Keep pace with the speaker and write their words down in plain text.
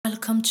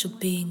Welcome to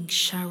Being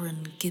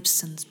Sharon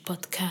Gibson's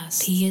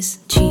podcast,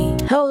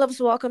 PSG. Hello, loves.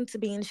 Welcome to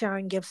Being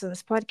Sharon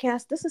Gibson's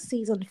podcast. This is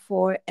season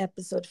 4,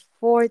 episode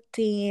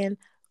 14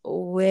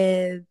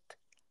 with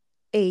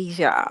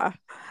Asia.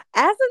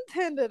 As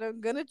intended,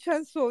 I'm going to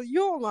transform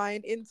your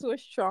mind into a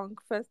strong,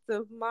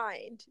 festive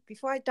mind.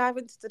 Before I dive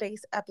into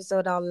today's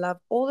episode, I'd love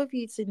all of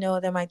you to know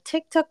that my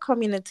TikTok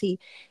community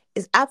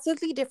is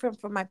absolutely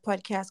different from my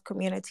podcast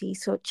community.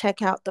 So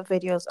check out the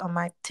videos on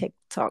my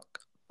TikTok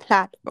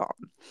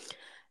platform.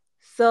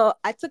 So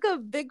I took a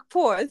big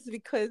pause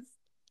because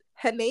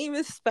her name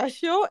is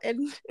special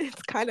and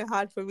it's kind of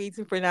hard for me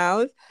to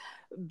pronounce.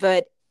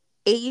 But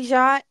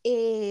Asia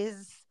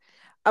is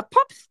a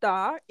pop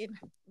star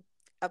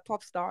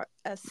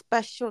a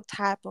special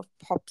type of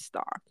pop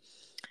star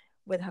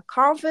with her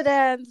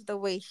confidence, the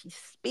way she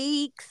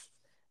speaks,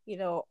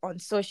 on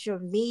social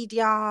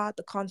media,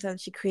 the content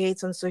she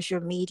creates on social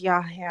media,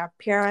 her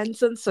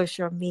appearance on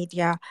social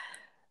media.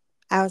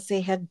 I would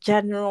say her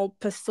general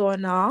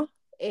persona,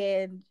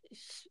 and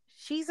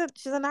she's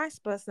a nice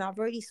person. I've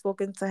already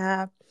spoken to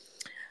her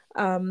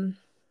um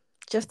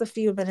just a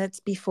few minutes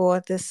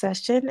before this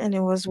session, and it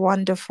was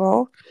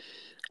wonderful.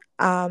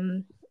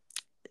 Um,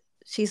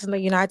 she's in the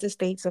United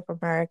States of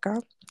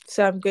America,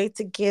 so I'm going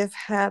to give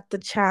her the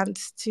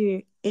chance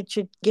to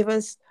give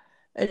us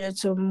a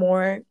little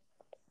more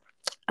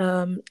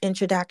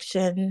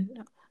introduction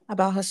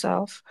about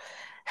herself.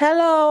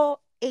 Hello,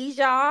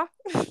 Asia.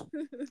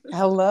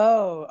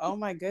 Hello. Oh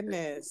my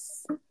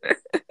goodness.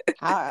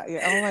 Hi.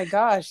 Oh my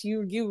gosh.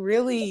 You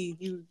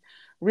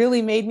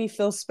really made me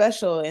feel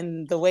special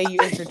in the way you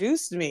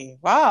introduced me.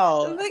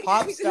 Wow.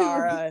 Pop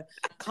star,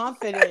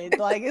 confident.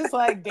 Like it's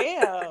like,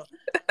 damn.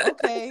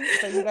 Okay.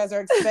 So you guys are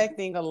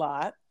expecting a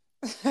lot.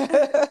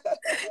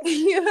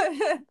 you're,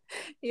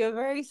 you're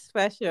very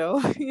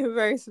special. You're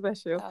very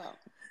special. Oh,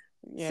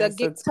 So yes,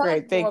 that's tell us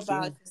great. more Thank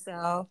about you.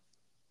 yourself.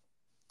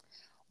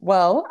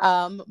 Well,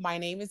 my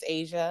name is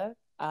Asia.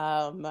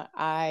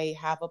 I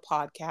have a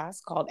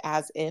podcast called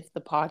As If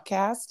the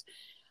Podcast.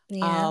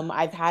 Yeah.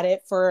 I've had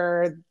it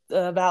for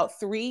about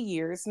 3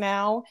 years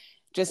now.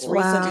 Just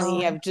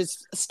recently, Wow. I've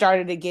just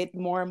started to get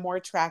more and more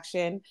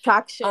traction.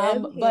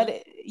 Traction.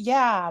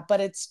 Yeah.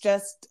 But it's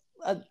just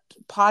a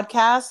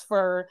podcast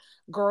for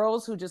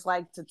girls who just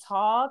like to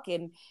talk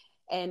and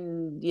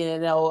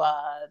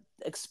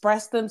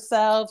express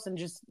themselves, and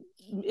just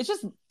it's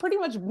just pretty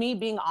much me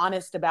being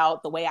honest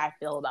about the way I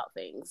feel about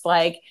things.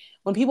 Like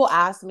when people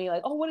ask me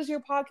like, "Oh, what is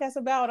your podcast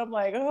about?" I'm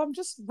like, "Oh, I'm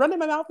just running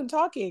my mouth and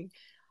talking."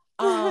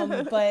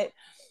 But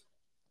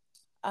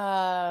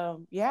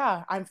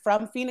yeah, I'm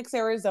from Phoenix,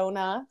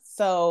 Arizona,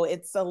 so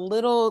it's a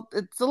little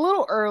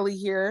early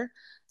here.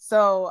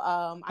 So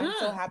I'm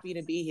so Mm. happy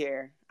to be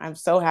here. I'm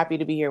so happy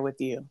to be here with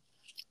you.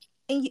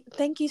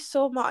 Thank you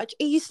so much.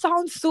 And you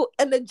sound so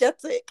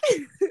energetic.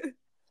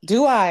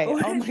 Do I?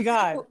 Oh my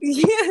God.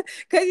 Yeah,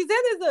 because you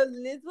said it's a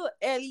little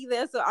early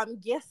there, so I'm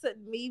guessing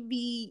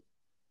maybe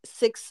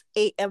 6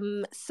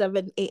 a.m.,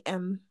 7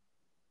 a.m.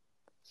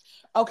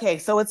 Okay,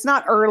 so it's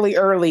not early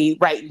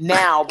right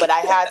now, but I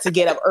had to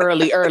get up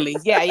early.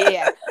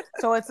 Yeah.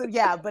 So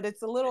but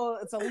it's a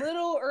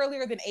little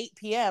earlier than 8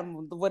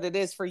 p.m. what it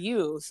is for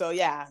you. So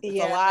yeah, it's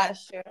a lot. Yeah,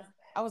 sure.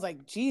 I was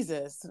like,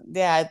 Jesus.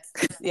 Yeah,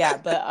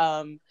 but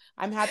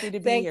I'm happy to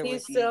be Thank here you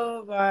with you.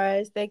 so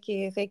much. Thank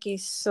you. Thank you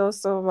so,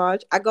 so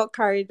much. I got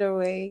carried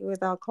away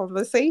with our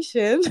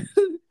conversation.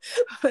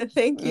 But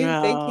thank you.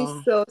 Thank you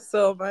No. so,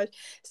 so much.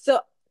 So,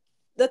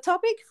 the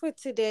topic for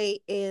today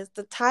is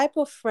the type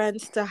of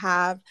friends to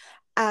have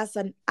as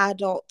an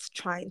adult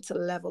trying to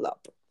level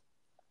up.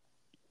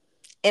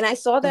 And I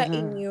saw that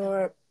in Mm-hmm.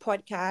 your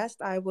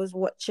podcast. I was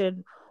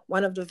watching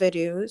one of the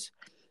videos.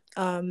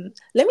 Let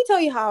me tell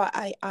you how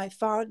I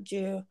found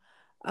you.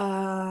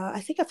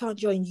 I think I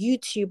found you on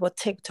YouTube or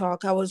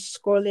TikTok. I was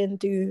scrolling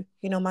through,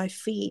 my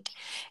feed,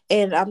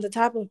 and I'm the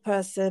type of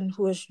person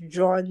who is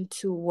drawn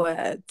to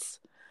words,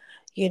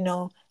 you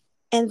know.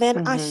 And then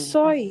I Mm-hmm.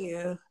 saw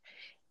you,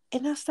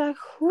 and I was like,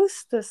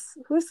 "Who's this?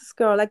 Who's this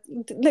girl?" Like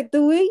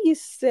the way you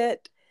said,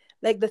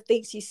 like the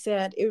things you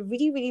said, it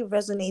really, really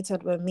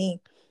resonated with me,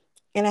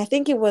 and I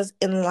think it was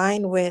in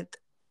line with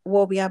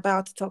what we're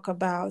about to talk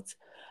about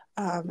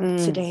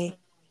Mm. today.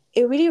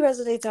 It really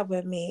resonated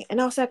with me,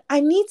 and I was like, I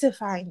need to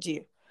find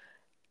you.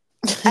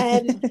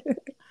 And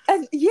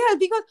yeah,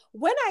 because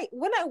when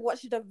I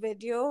watched the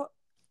video,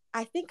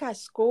 I think I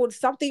scrolled,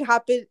 something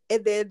happened,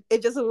 and then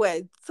it just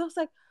went. So I was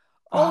like,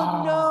 oh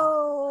Oh.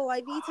 no,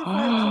 I need to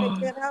find you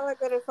again. How am I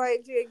gonna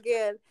find you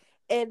again?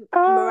 And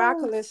Oh.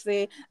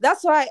 miraculously,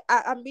 that's why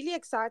I'm really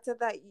excited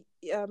that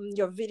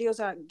your videos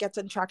are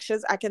getting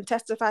tractions. I can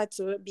testify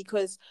to it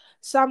because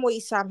some way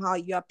somehow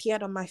you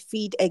appeared on my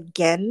feed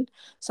again.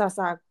 So I was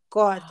like,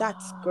 God,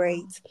 that's Oh.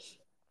 great.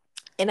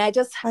 And I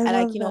just I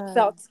like love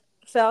that.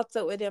 felt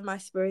it within my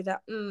spirit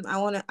that I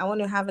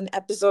want to have an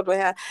episode with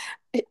her.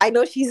 I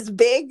know she's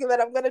big, but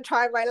I'm gonna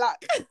try my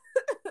luck.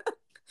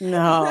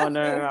 No.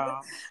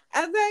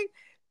 I was like,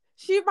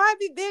 she might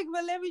be big,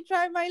 but let me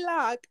try my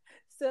luck.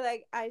 So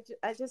like I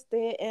just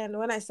did, and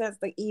when I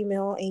sent the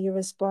email and you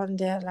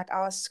responded, like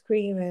I was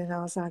screaming.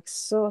 I was like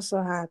so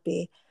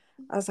happy.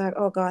 I was like,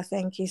 oh God,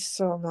 thank you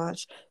so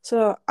much.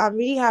 So I'm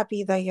really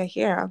happy that you're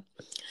here.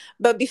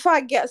 But before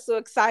I get so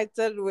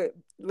excited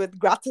with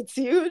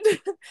gratitude,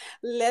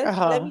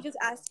 let me Uh-huh. just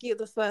ask you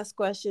the first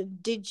question.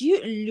 Did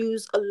you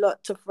lose a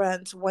lot to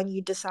friends when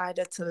you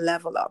decided to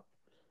level up?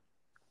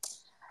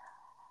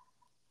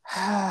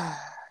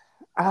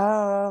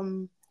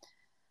 um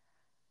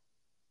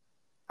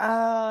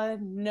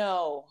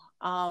no.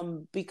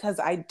 Because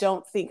I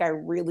don't think I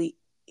really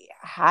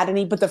had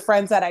any, but the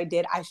friends that I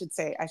did, I should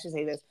say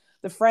this.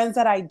 The friends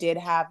that I did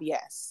have,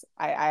 yes.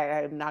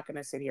 I'm not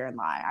gonna sit here and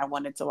lie. I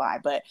wanted to lie,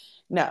 but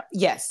no,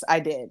 yes, I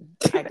did.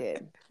 I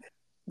did.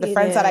 The You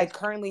friends that I did.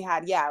 currently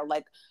had, yeah,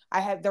 like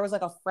there was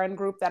like a friend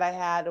group that I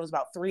had. It was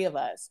about three of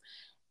us.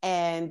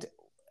 And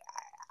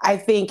I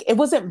think it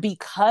wasn't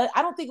because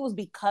I don't think it was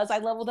because I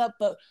leveled up,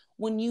 but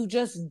when you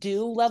just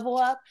do level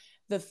up,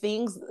 the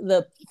things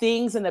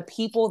and the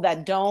people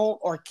that don't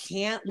or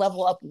can't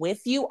level up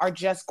with you are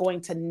just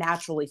going to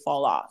naturally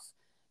fall off.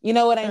 You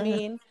know what I Mhm.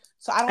 mean?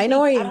 So I don't I know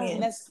think what I you don't mean.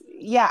 necessarily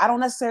yeah, I don't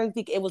necessarily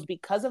think it was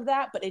because of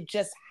that, but it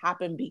just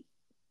happened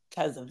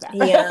because of that.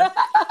 Yeah.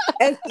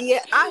 And yeah,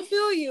 I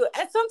feel you.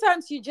 And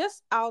sometimes you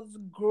just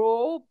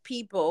outgrow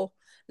people.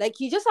 Like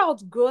you just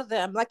outgrow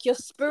them. Like your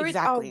spirit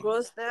Exactly.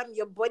 outgrows them.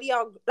 Your body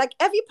like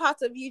every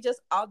part of you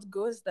just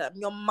outgrows them.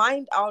 Your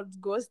mind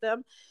outgrows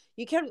them.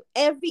 You can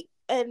every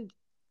and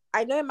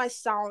I know it might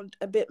sound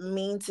a bit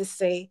mean to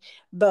say,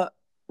 but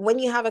when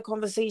you have a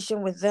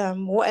conversation with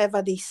them,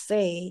 whatever they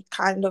say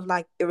kind of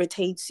like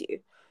irritates you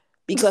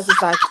because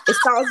it's like it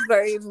sounds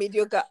very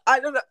mediocre. I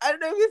don't know. I don't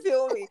know if you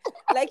feel me.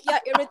 Like you're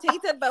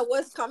irritated by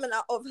what's coming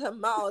out of her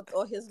mouth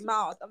or his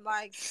mouth. I'm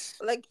like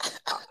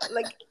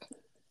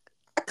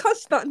I can't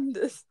stand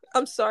this.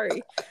 I'm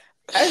sorry.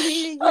 I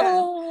really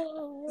can.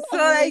 Oh, So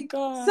oh my like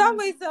some god.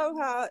 way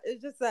somehow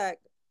it's just like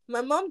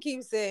my mom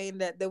keeps saying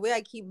that the way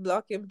I keep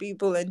blocking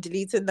people and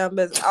deleting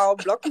numbers, I'll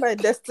block my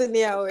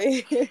destiny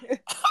away.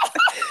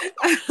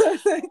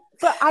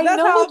 But I That's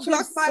know how I what you're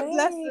block my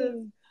blessings.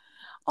 saying.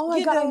 Oh my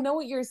You god, I know. know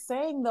what you're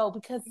saying though,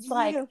 because it's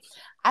like Yeah.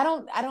 I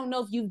don't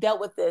know if you've dealt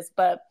with this,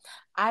 but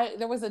I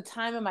there was a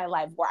time in my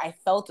life where I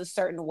felt a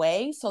certain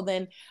way. So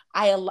then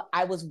I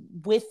was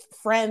with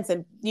friends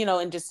and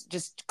and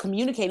just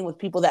communicating with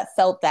people that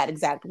felt that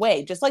exact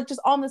way, just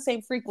on the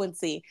same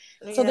frequency.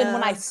 So then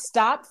when I Yeah.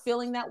 stopped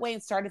feeling that way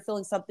and started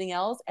feeling something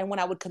else, and when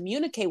I would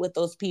communicate with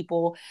those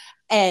people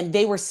and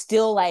they were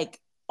still like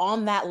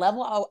on that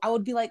level, I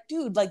would be like,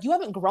 dude, like you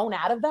haven't grown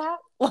out of that.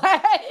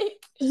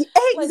 Like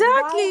why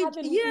Exactly.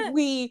 haven't Yeah.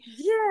 we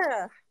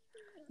Yeah.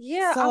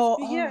 Yeah. so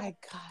oh Yeah. my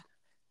god.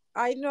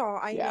 I know.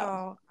 I Yeah.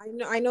 know. I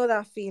know. I know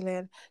that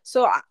feeling.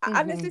 So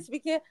honestly Mm-hmm.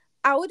 speaking,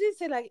 I wouldn't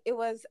say like it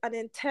was an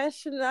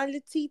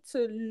intentionality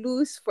to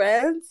lose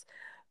friends,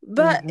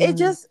 but Mm-hmm.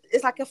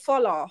 it's like a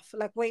fall off.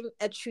 Like when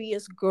a tree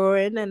is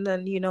growing and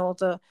then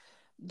the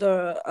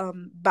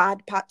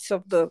bad parts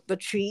of the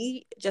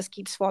tree just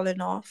keeps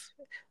falling off.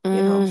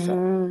 So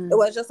it Mm-hmm.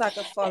 was just like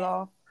a fall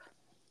off.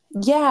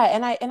 Yeah,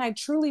 and I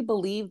truly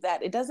believe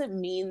that it doesn't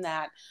mean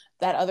that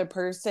that other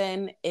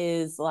person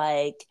is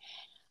like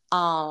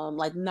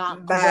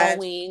not Bad.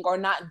 growing or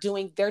not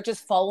doing, they're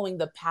just following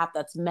the path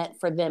that's meant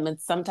for them. And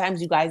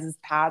sometimes you guys'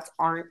 paths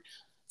aren't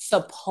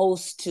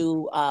supposed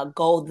to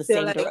go the To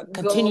same like go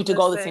continue to the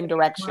go the same same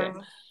direction.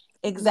 route.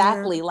 Yeah.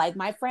 Exactly. Like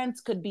my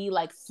friends could be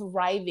like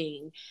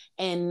thriving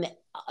in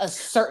a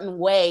certain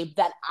way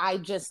that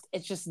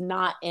it's just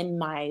not in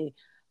my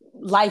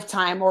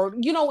lifetime, or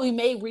we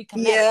may reconnect,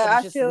 Yeah, but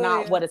it's I just feel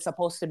not you. what it's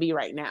supposed to be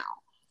right now.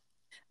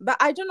 But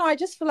I don't know. I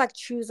just feel like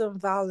choosing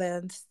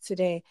violence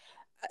today.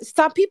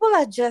 Some people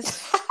are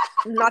just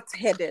not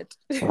headed.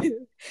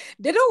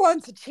 They don't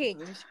want to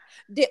change.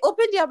 They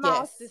open their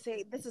mouths to Yes.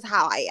 say, "This is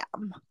how I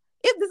am.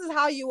 If this is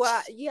how you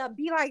are, yeah,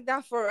 be like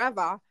that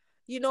forever."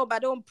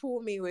 But don't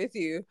pull me with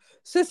you.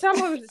 So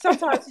sometimes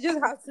you just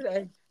have to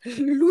like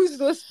lose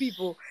those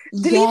people,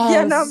 delete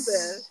their numbers.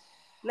 Yes.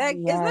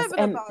 Like it's not Yes. even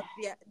And about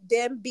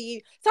them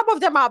being. Some of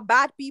them are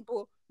bad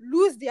people.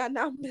 Lose their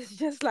numbers,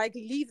 just like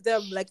leave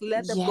them, like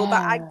let them go.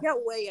 But I yeah. get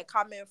where you're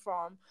coming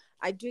from.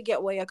 I do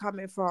get where you're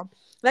coming from.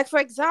 Like for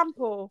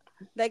example,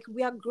 like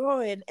we are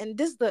growing, and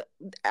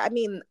I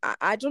mean,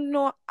 I don't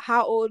know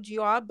how old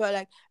you are, but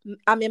like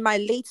I'm in my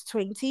late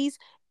 20s,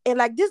 and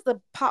like this is the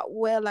part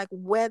where like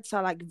words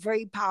are like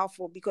very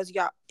powerful because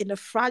you're in a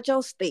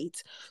fragile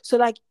state. So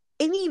like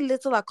any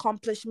little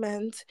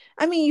accomplishment,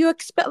 I mean, you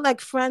expect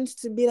like friends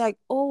to be like,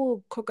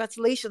 oh,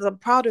 congratulations, I'm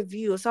proud of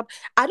you or something.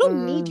 I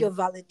don't need Mm, your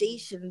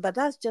validation, but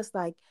that's just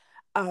like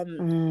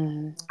um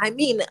mm, I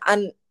mean,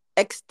 an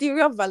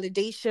exterior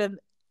validation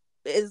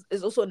is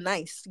also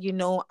nice,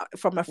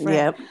 from a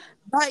friend. yep.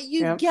 But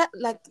you Yep. get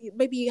like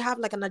maybe you have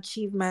like an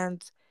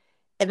achievement,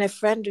 and a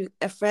friend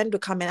will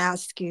come and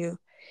ask you,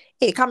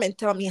 "Hey, come and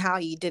tell me how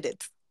you did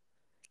it.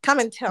 Come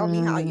and tell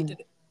me how you Mm,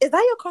 did it. Is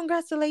that your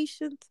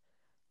congratulations?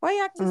 Why are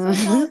you acting so mm.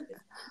 childish?"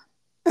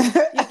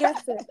 You get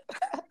it?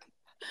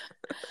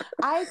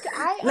 I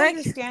Like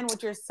understand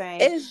what you're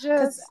saying it's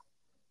because just.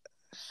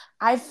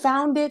 I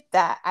found it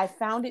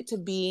to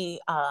be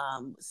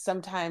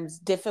sometimes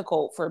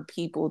difficult for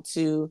people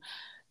to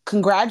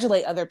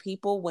congratulate other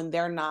people when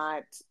they're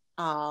not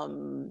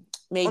On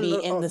maybe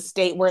the in the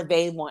state where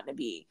they want to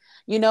be.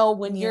 You know,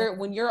 when yeah,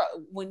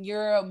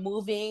 you're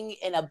moving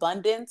in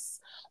abundance,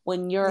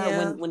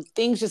 yeah, when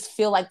things just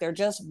feel like they're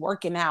just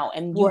working out,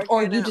 and working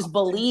you out. just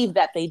believe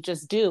that they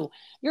just do,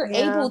 you're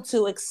Yeah, able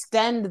to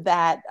extend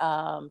that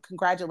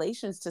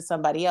congratulations to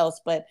somebody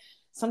else. But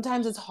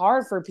sometimes it's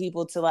hard for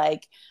people to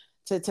like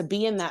to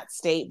be in that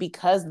state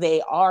because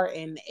they are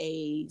in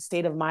a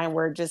state of mind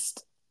where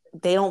just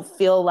they don't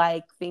feel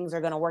like things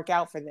are going to work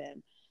out for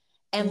them.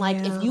 And like,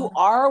 if yeah. you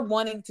are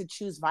wanting to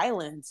choose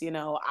violence, you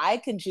know, I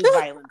can choose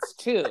violence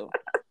too.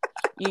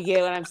 You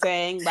get what I'm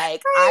saying?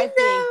 Like, I I know,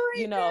 think,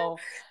 I know.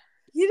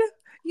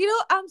 You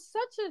know, I'm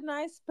such a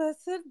nice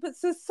person, but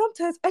so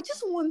sometimes I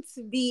just want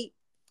to be.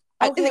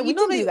 okay, we You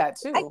know, can like do that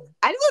I, too.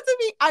 I want to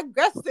be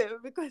aggressive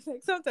because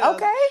like sometimes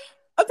Okay,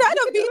 I'm tired we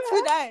of could do being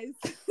too that.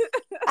 nice.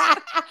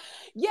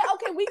 Yeah,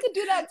 okay, we could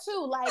do that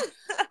too. Like,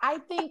 I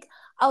think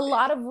a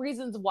lot of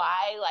reasons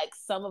why, like,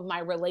 some of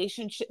my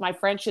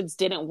friendships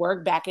didn't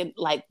work back in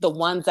like the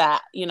ones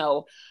that, you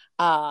know,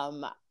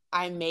 um,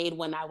 I made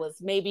when I was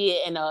maybe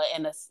in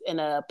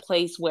a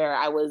place where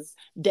I was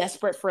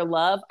desperate for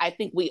love. I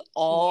think we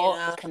all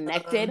Yeah,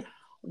 connected.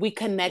 We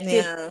connected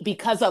yeah,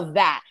 because of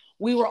that.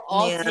 We were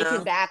all taken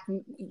yeah, back.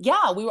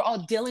 Yeah, we were all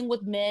dealing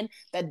with men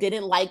that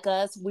didn't like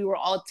us. We were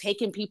all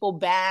taking people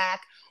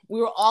back.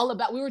 We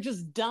were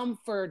just dumb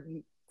for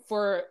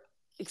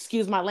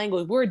excuse my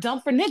language, we were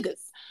dumb for niggas.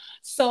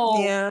 So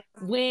yeah,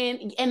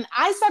 and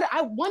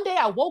I one day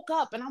I woke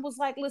up and I was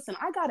like, listen,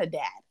 I got a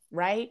dad,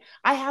 right?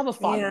 I have a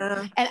father,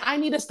 yeah. and I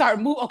need to start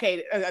move.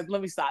 Okay,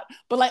 let me stop.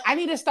 But like, I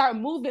need to start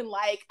moving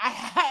like I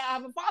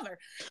have a father.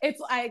 It's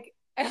like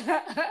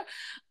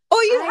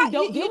Oh, I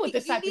don't deal with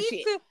this you type of need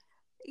shit. to.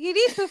 You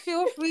need to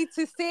feel free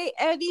to say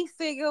any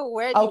single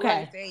word you want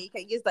to Okay. say. You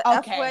can use the F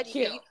Okay, word. You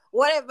can cute. use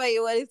whatever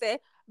you want to say.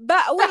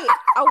 But wait,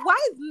 why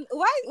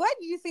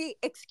did you say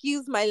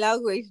excuse my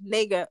language,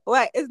 nigga?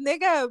 What is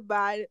nigga a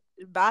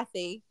bad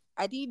thing?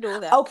 I didn't know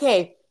that.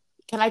 Okay,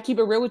 can I keep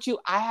it real with you?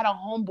 I had a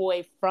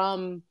homeboy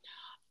from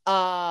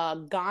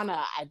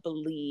Ghana, I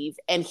believe,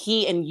 and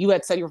you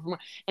had said you were from,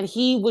 and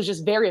he was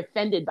just very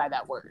offended by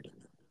that word.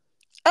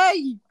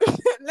 Hey,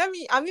 let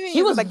me. I'm even He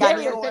using was the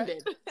very Ghanaian word.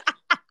 offended.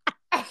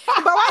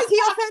 But why is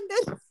he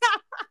offended?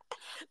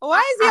 Why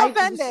is he I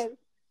offended?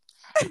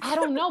 I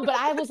don't know, but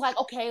I was like,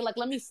 okay, like,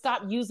 let me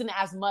stop using it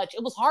as much.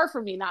 It was hard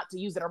for me not to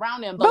use it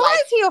around him, But but why like,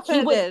 is he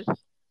he would, offended?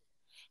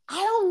 I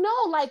don't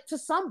know, like, to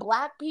some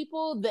black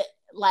people that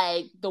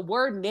like the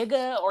word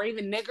nigga or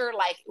even nigger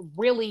like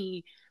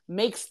really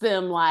makes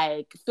them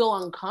like feel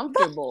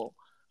uncomfortable.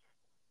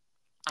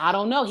 I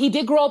don't know. He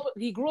grew up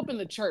in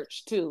the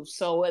church too,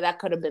 so that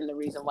could have been the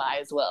reason why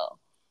as well.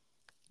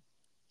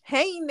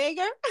 Hey,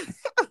 nigga.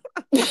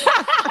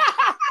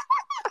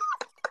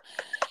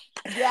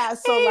 Yeah,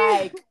 so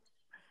Hey. like,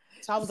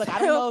 so I was like, I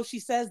don't So, know if she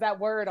says that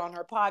word on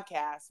her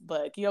podcast,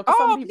 but you know, because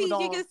some oh, people please,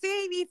 you don't. can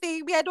say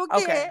anything. Me, I don't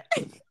Okay, care.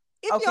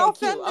 If you're okay,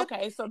 cute. offended,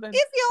 Okay, so then,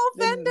 if you're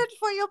then offended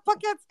for your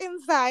pockets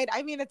inside,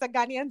 I mean, it's a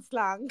Ghanaian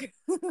slang.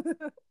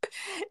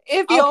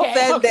 If you're okay,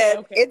 okay, offended,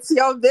 okay, it's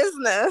your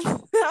business.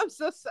 I'm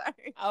so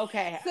sorry.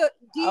 okay, So,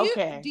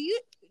 okay.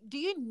 do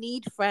you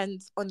need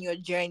friends on your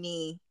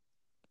journey?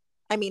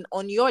 I mean,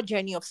 on your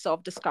journey of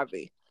self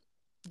discovery,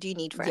 do you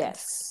need friends?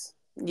 Yes,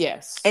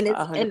 yes, And it's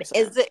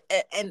 100%.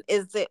 and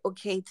is it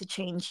okay to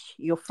change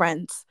your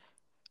friends?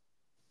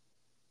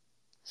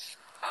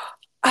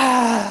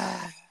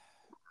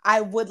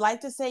 I would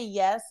like to say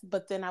yes,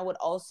 but then I would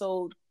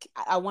also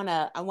I want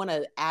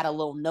to add a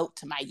little note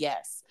to my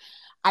yes.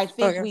 I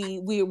think Okay.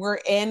 we were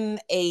in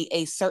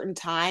a certain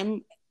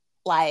time,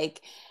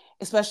 like,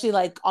 especially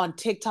like on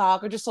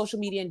TikTok or just social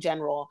media in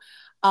general,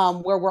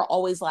 where we're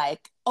always like,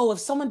 oh, if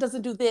someone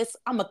doesn't do this,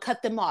 I'm gonna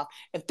cut them off.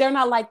 If they're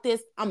not like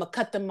this, I'm gonna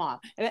cut them off.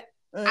 And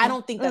I Mm,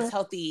 don't think that's mm.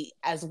 healthy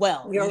as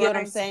well. You You're get what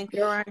I'm right. saying?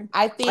 You're right.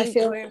 I I think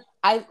feel it.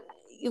 I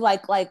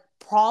like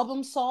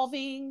problem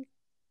solving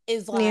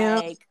is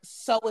Yeah. like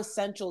so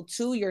essential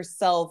to your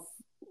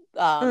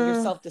Mm,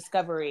 self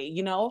discovery,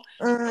 you know.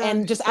 mm,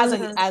 And just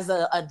mm. as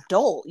a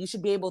adult, you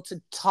should be able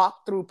to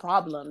talk through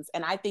problems.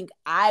 And I think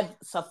I've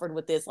suffered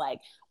with this. Like,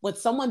 when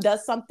someone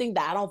does something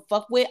that I don't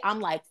fuck with, I'm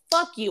like,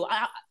 fuck you,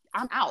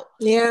 I'm out.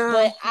 Yeah.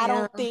 But I Yeah.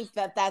 don't think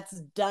that that's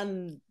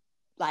done,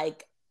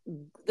 like,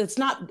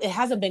 it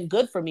hasn't been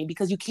good for me,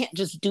 because you can't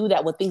just do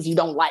that with things you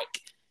don't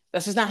like.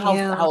 That's just not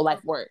Yeah. how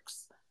life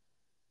works.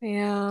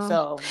 Yeah.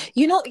 So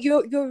You know,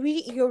 you're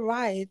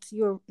right.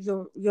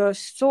 You're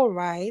so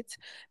right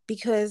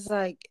because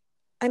like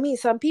I mean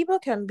some people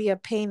can be a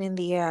pain in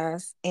the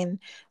ass and yep.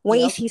 when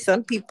you see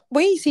some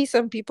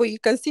people you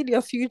can see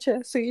their future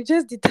so you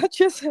just detach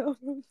yourself.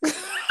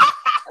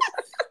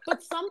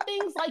 But some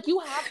things, like, you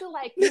have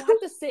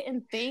to sit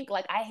and think.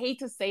 Like, I hate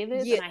to say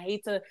this, Yeah. and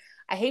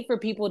I hate for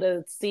people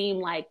to seem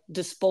like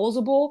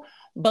disposable,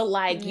 but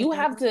like, you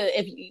Yeah. have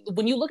to,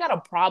 when you look at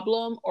a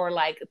problem or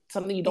like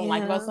something you don't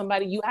like about Yeah.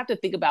 somebody, you have to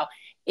think about,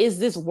 is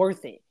this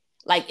worth it?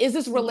 Like, is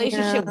this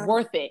relationship Yeah.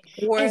 worth it?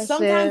 And Worth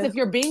sometimes it. if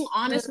you're being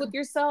honest with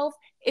yourself,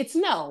 it's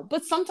no.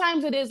 But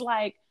sometimes it is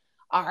like,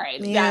 all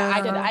right, that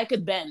Yeah. I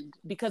could bend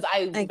because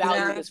I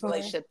value this Exactly.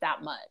 relationship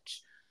that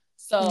much.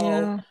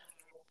 So Yeah.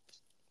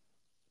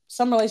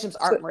 some relationships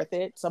So, aren't worth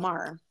it, some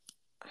are.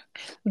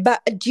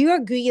 but do you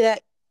agree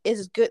that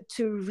it's good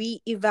to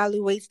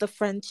reevaluate the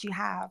friends you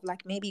have,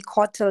 like maybe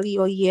quarterly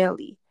or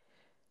yearly?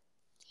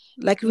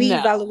 Like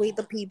No. reevaluate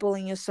the people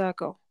in your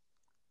circle.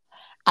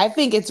 I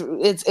think it's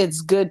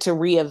good to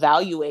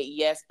reevaluate,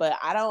 yes, but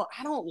I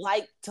don't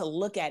like to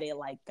look at it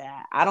like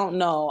that. I don't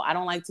know. I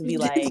don't like to be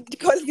like,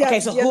 Because okay,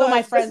 so you're who am not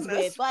I a friends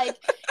with? business. Like,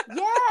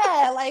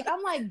 yeah, like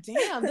I'm like,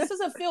 damn, this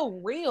doesn't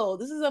feel real.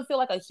 This doesn't feel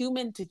like a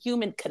human to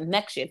human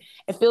connection.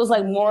 It feels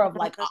like more of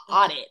like an Yeah.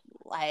 audit.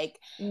 Like,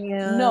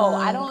 no,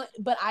 I Yeah. don't.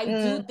 But I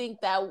do Mm,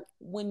 think that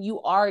when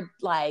you are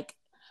like,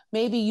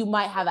 maybe you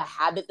might have a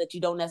habit that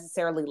you don't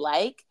necessarily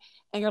like,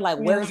 and you're like,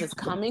 where yeah. is this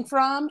coming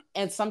from?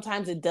 And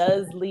sometimes it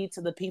does lead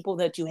to the people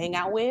that you hang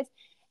out with.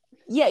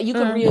 Yeah, you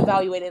could Mm,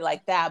 reevaluate it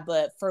like that.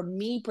 But for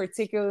me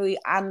particularly,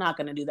 I'm not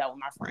going to do that with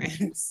my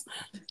friends.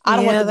 I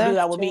don't want yeah, them to do that's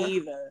that with me true.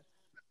 either.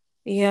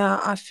 Yeah,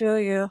 I feel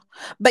you.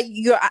 But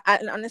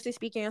honestly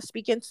speaking, you're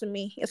speaking to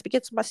me. You're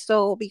speaking to my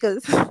soul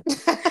because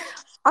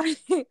I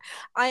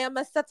I am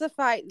a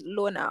certified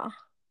loner.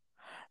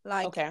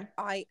 Like Okay.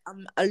 I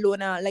am a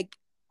loner. Like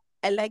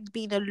I like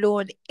being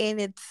alone, and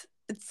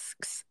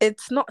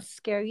it's not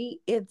scary.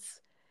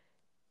 It's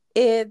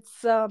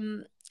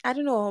I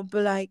don't know,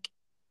 but like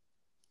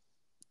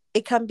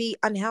it can be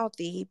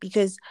unhealthy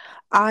because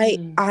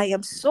Mm. I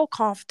am so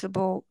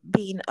comfortable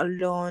being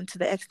alone to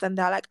the extent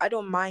that like I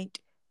don't mind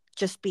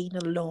just being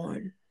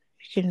alone,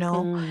 you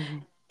know,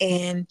 Mm.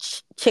 and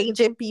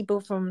changing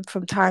people from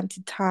time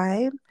to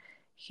time.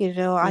 You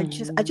know, I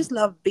Mm. just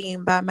love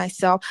being by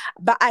myself,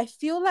 but I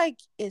feel like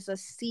it's a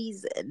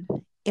season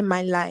in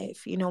my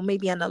life, you know,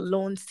 maybe an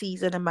alone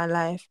season in my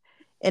life,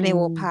 and it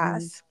will Mm.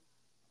 pass.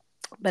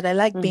 But I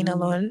like being Mm.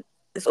 alone.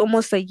 It's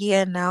almost a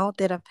year now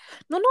that I've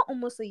no, not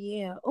almost a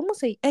year,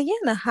 almost a year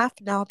and a half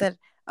now that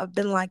I've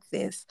been like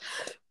this.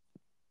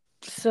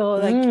 So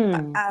like,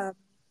 Mm.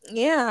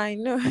 yeah, I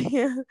know,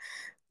 yeah,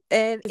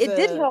 and It's it a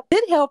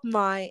did help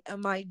my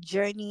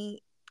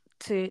journey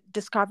to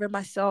discover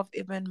myself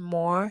even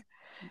more.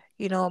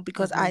 You know,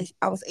 because mm-hmm.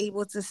 I was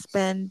able to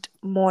spend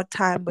more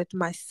time with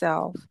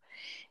myself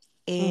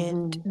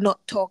and Mm-hmm.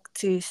 not talk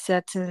to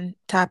certain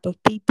type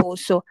of people.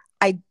 So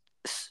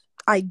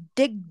I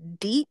dig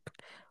deep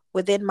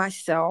within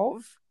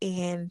myself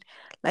and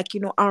like, you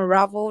know,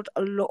 unraveled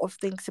a lot of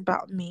things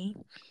about me,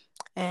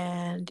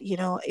 and you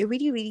know it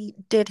really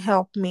did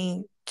help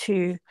me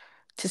to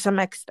some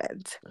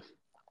extent.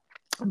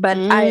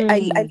 But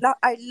Mm.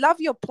 I love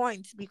your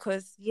point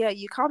because yeah,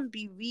 you can't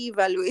be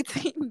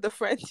reevaluating the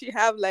friends you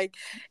have like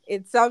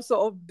it's some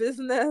sort of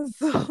business.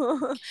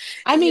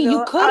 I You mean, you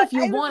know, could if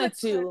you I even said wanted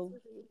to my to.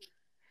 sister,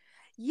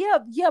 yeah,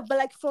 yeah, but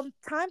like from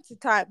time to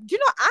time, do you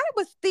know, I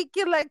was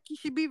thinking like you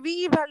should be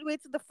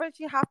reevaluating the friends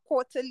you have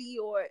quarterly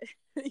or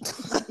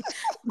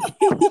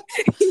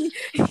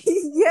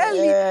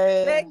yearly.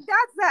 Like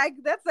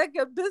that's like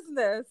a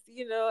business,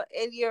 you know.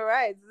 And you're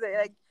right,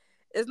 like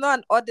it's not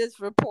an audit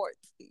report,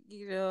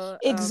 you know.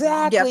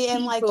 Yeah, Exactly.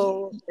 And like,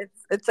 people,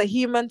 it's a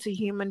human to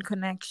human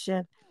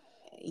connection.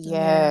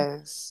 Yeah,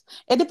 yes.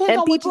 It depends and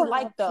on what people you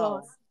like, have though.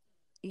 flaws.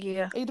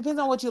 Yeah, It depends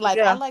on what you like.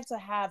 I yeah, like to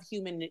have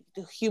human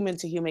to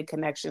human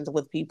connections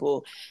with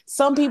people.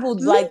 Some people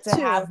me like to too.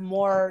 have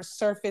more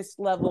surface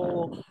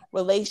level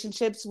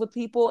relationships with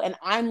people, and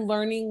I'm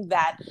learning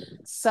that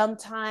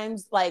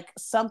sometimes like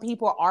some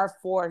people are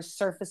for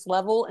surface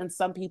level and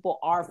some people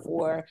are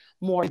for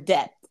more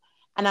depth.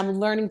 And I'm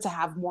learning to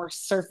have more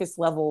surface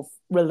level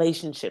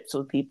relationships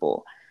with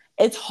people.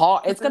 It's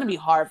hard. It's going to be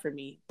hard for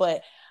me,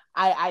 but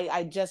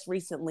I just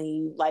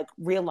recently like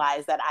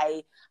realized that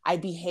I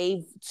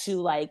behave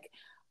too like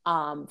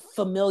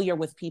familiar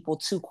with people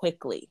too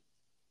quickly.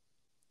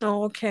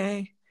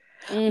 Okay.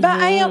 But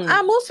Mm-hmm.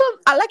 I'm also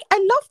I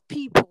love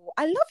people.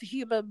 I love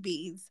human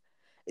beings.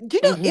 Do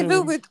you know,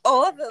 even Mm-hmm. with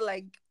all the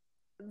like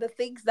the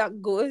things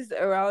that goes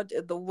around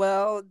in the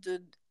world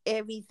and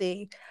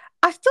everything,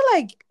 I still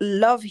like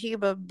love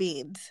human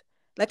beings.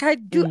 Like I have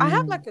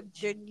Mm-hmm. like a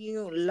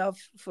genuine love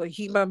for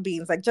human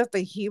beings, like just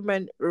the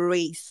human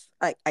race.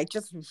 Like I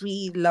just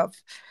really love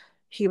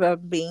human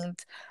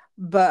beings.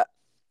 But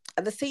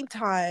at the same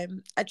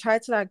time, I try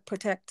to like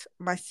protect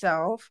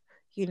myself,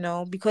 you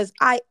know, because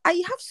I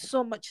have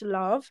so much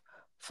love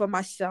for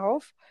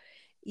myself,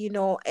 you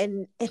know,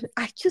 and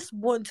I just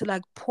want to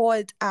like pour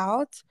it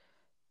out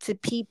to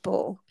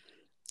people.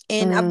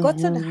 And I've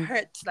gotten Mm-hmm.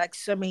 hurt like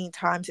so many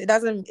times.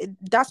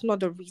 That's not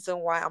the reason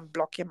why I'm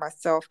blocking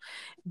myself,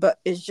 but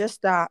it's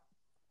just that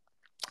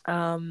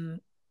um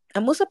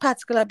I'm also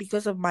particular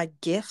because of my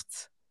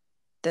gifts,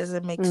 Does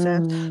it make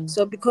sense? Mm.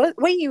 So because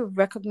when you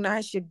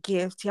recognize your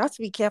gift, you have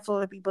to be careful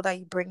of the people that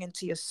you bring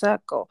into your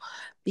circle,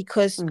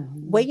 because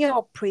Mhm. when you're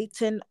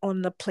operating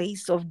on the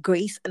place of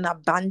grace and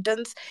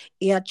abundance,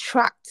 it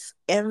attracts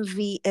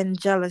envy and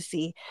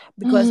jealousy,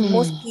 because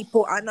most Mm.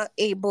 people are not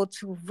able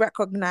to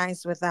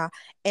recognize with that.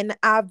 And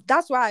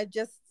that's why I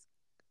just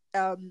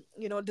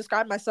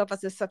describe myself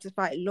as a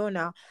certified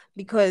loner,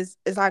 because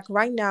it's like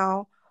right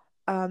now,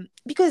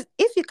 because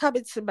if you come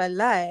into my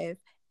life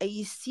and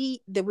you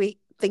see the way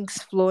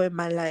things flow in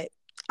my life,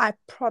 I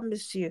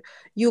promise you,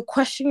 you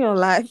question your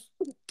life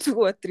 2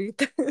 or 3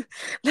 times.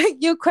 Like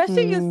you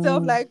question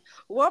yourself, Mm. like,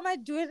 what am I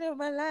doing in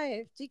my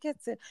life? Do you get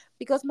it?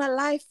 Because my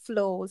life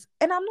flows,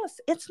 and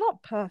it's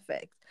not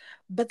perfect,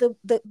 but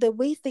the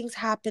way things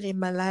happen in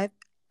my life,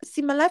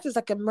 see, my life is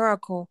like a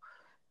miracle.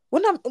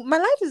 My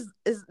life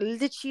is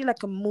literally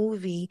like a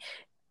movie.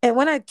 And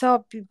when I tell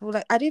people,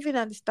 like, I don't even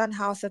understand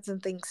how certain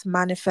things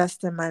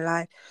manifest in my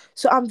life.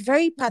 So I'm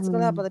very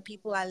particular about Mm. the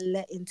people I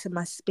let into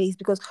my space,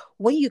 because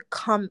when you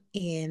come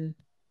in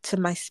to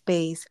my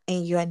space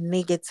and you're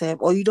negative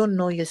or you don't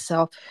know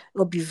yourself,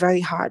 it'll be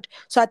very hard.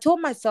 So I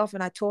told myself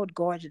and I told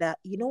God that,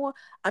 you know what,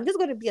 I'm just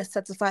going to be a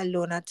certified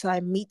loner until I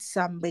meet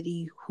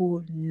somebody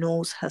who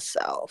knows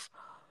herself.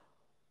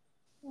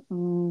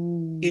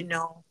 Mm. You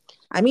know,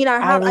 I mean, I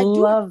I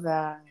do have, love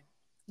that.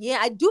 yeah,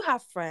 I do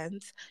have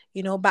friends,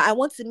 but I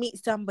want to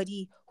meet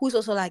somebody who's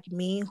also like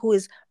me, who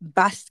is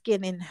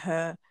basking in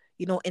her,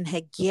 in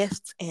her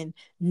gifts and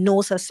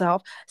knows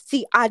herself.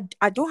 See, I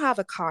don't have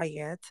a car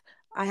yet.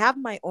 I have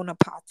my own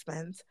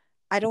apartment.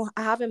 I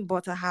haven't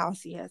bought a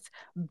house yet.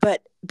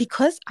 But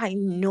because I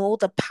know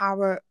the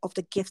power of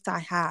the gift I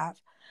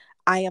have,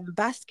 I am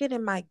basking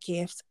in my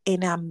gifts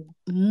and I'm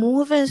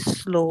moving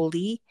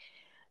slowly,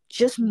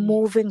 just Mm.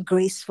 moving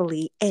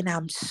gracefully, and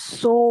I'm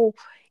so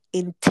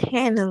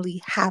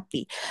internally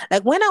happy.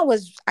 Like when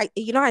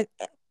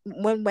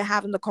when we're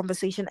having the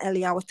conversation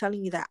earlier, I was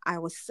telling you that I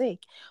was sick.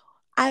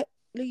 I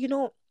you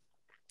know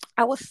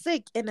I was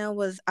sick and I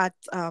was at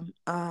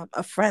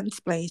a friend's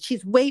place.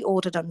 She's way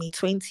older than me,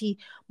 20,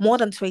 more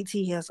than 20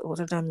 years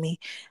older than me.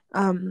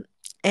 Um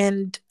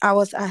and I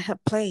was at her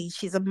place.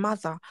 She's a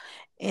mother.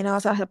 And I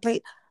was at her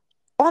place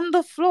on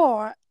the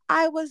floor.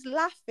 I was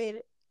laughing.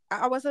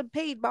 I wasn't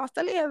paid, but I was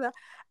telling her that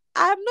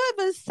I'm not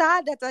even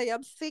sad that I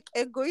am sick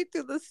and going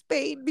through this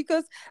pain,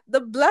 because the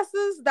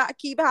blessings that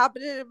keep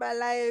happening in my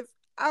life,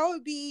 I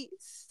would be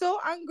so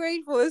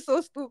ungrateful and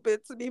so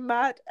stupid to be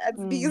mad at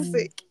being Mm.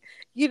 sick,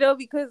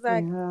 because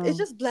like it's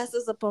Yeah. just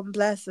blessings upon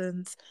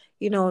blessings,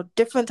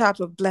 different types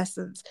of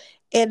blessings.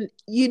 And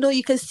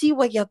you can see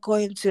what you're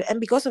going to. And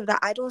because of that,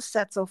 I don't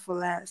settle for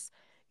less.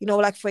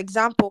 Like for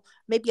example,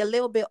 maybe a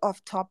little bit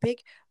off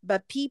topic,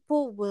 but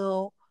people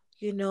will,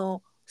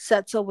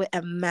 settle with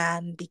a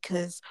man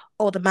because,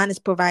 oh, the man is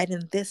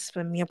providing this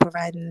for me or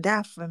providing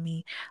that for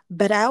me.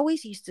 But I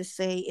always used to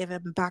say,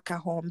 even back at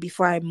home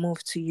before I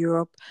moved to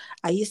Europe,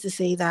 I used to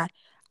say that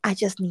I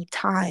just need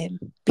time,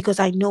 because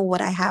I know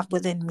what I have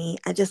within me.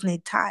 I just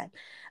need time.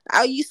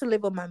 I used to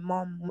live with my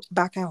mom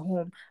back at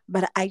home,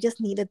 but I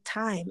just needed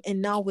time. And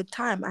now with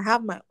time, I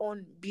have my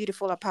own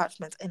beautiful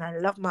apartment and I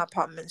love my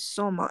apartment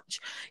so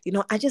much.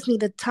 I just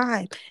needed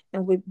time.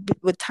 And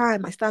with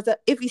time, I started,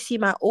 if you see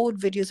my old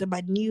videos and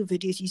my new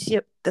videos, you see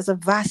there's a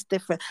vast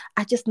difference.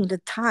 I just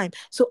needed time.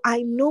 So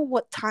I know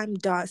what time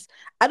does.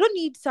 I don't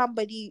need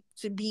somebody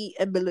to be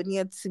a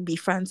millionaire to be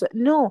friends with.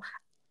 No,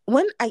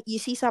 when you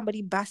see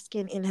somebody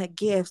basking in her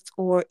gifts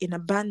or in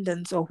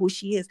abundance or who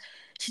she is,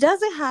 she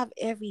doesn't have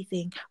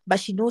everything, but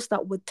she knows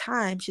that with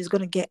time she's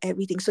gonna get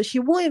everything. So she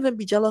won't even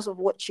be jealous of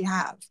what she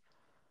have.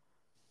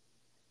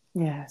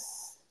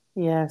 Yes.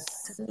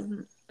 Yes.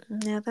 Mm,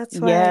 yeah, that's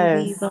why I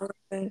leave.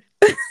 Yes.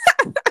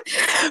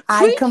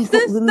 I Preach,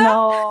 completely sister.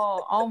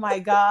 know. Oh my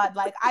God.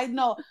 Like I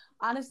know.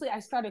 Honestly, I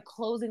started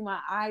closing my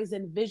eyes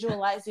and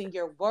visualizing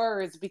your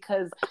words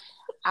because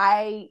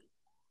I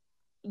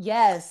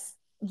yes,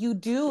 you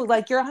do.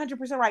 Like you're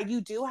 100% right. You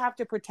do have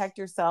to protect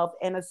yourself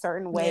in a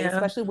certain way, Yeah,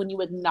 especially when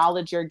you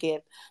acknowledge your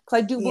gift. Because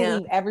I do yeah.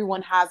 believe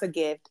everyone has a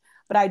gift,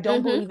 but I don't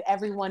Mm-hmm. believe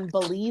everyone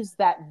believes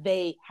that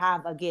they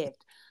have a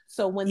gift.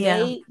 So when Yeah,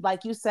 they,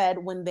 like you said,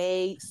 when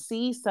they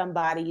see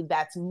somebody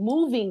that's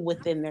moving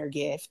within their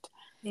gift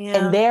and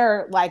yeah.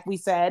 they're, like we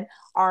said,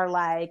 are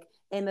like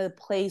in a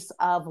place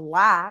of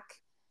lack,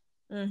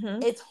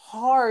 Mm-hmm. it's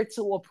hard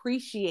to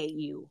appreciate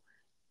you.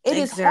 It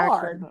is Exactly.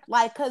 hard,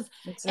 like, because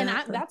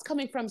Exactly. that's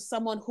coming from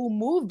someone who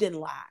moved in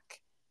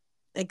lack.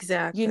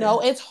 Exactly.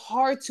 It's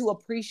hard to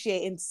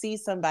appreciate and see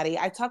somebody.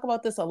 I talk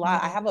about this a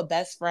lot. I Yeah. have a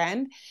best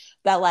friend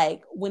that,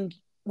 like, when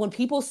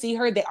people see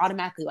her, they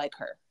automatically like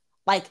her.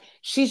 Like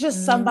she's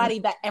just Mm, somebody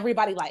that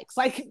everybody likes.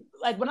 Like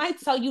when I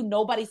tell you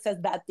nobody says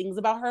bad things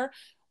about her,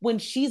 when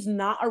she's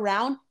not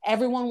around,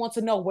 everyone wants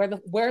to know where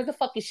the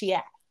fuck is she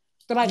at.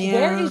 They're like,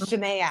 where yeah. is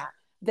Janae at?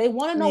 They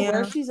want to know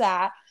where Yeah. she's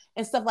at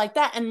and stuff like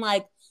that. And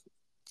like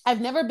I've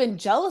never been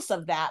jealous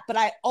of that, but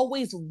I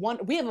always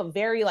want, we have a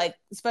very, like,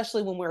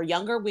 especially when we were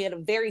younger, we had a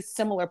very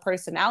similar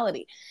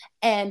personality.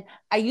 And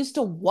I used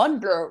to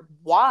wonder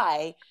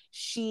why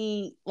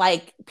she,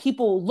 like,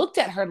 people looked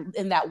at her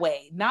in that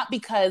way, not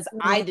because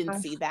I didn't Yeah.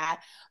 see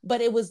that, but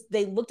it was,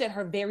 they looked at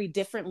her very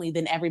differently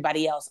than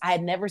everybody else. I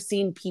had never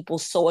seen people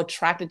so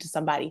attracted to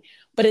somebody,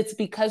 but it's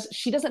because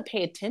she doesn't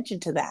pay attention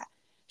to that.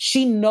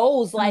 She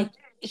knows, like,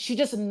 she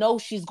just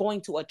knows she's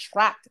going to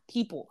attract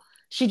people.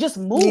 She just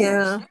moves.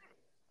 Yeah,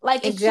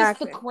 Like, it's just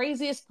the exactly.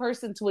 craziest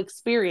person to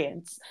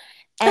experience.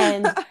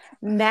 And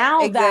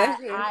now that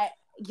Exactly. I,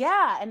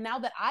 yeah, and now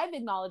that I've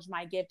acknowledged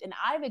my gift and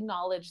I've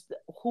acknowledged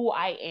who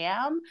I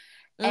am,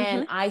 Mm-hmm.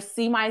 and I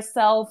see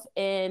myself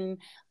in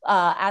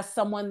as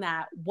someone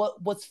that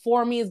what's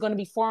for me is going to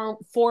be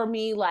for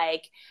me,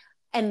 like,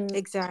 and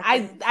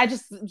Exactly. I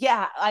just,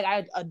 yeah, like,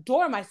 I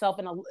adore myself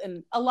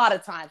in a lot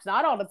of times,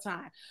 not all the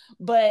time,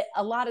 but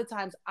a lot of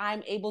times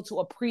I'm able to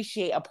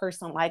appreciate a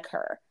person like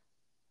her.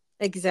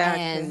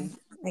 Exactly. And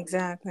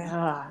Exactly.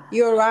 uh,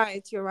 You're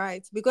right. You're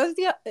right. Because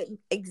the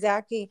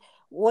exactly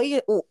what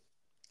you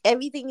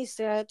everything you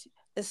said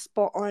is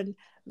spot on.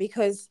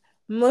 Because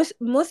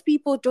most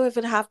people don't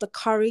even have the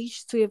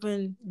courage to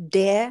even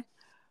dare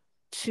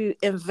to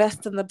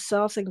invest in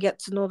themselves and get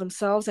to know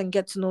themselves and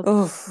get to know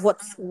oof,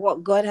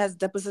 what God has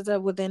deposited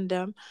within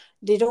them.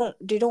 They don't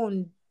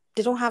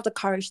have the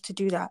courage to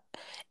do that.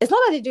 It's not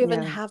that they don't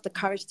even yeah, have the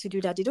courage to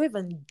do that. They don't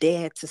even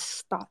dare to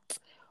start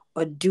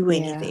or do yeah,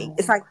 anything.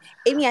 It's like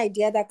any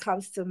idea that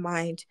comes to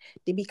mind,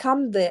 they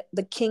become the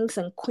kings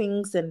and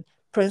queens and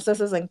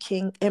princesses and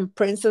king and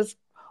princes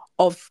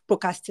of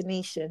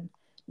procrastination.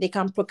 They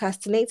can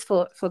procrastinate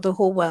for the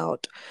whole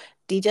world.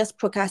 They just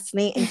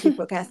procrastinate and keep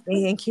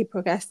procrastinating and keep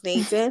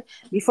procrastinating.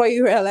 Before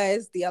you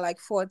realize they are like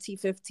 40,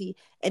 50,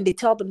 and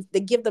they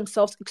give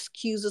themselves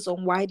excuses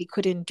on why they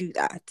couldn't do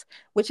that,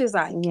 which is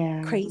like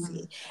yeah,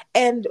 crazy.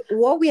 And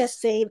what we are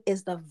saying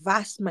is the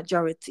vast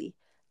majority.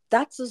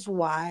 That is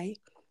why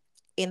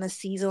in a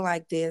season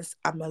like this,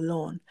 I'm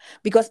alone.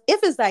 Because if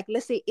it's like,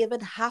 let's say, even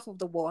half of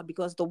the world,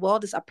 because the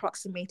world is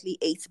approximately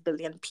 8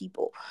 billion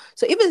people.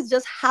 So if it's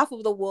just half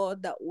of the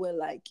world that we're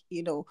like,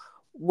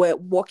 we're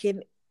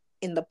walking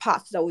in the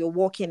path that we're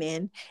walking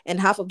in, and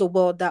half of the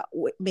world that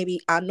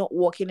maybe are not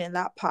walking in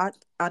that path,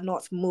 are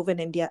not moving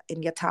in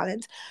their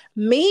talent,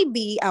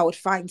 maybe I would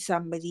find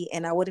somebody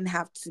and I wouldn't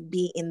have to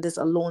be in this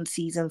alone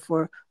season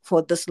for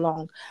this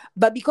long.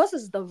 But because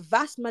it's the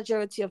vast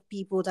majority of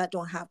people that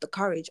don't have the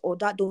courage or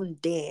that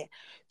don't dare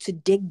to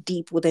dig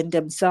deep within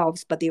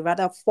themselves, but they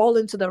rather fall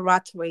into the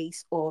rat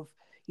race of,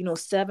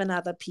 serving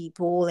other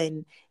people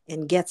and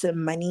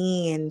getting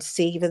money and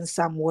saving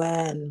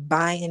somewhere and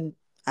buying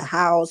a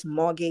house,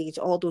 mortgage,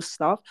 all those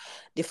stuff.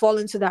 They fall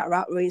into that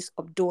rat race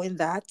of doing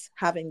that,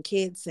 having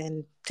kids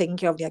and taking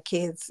care of their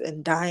kids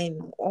and dying,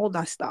 all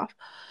that stuff.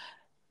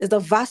 It's the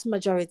vast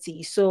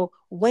majority. So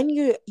when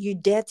you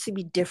dare to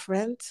be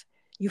different,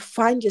 you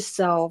find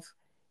yourself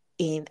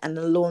in an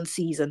alone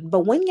season.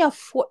 But when you're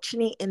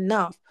fortunate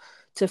enough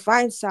to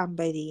find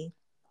somebody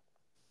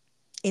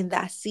in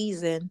that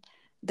season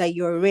that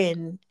you're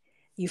in,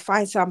 you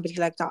find somebody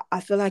like that, I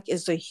feel like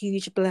it's a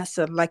huge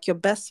blessing. Like your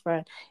best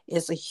friend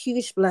is a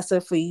huge blessing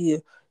for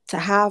you to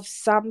have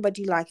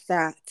somebody like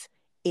that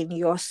in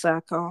your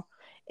circle.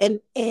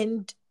 And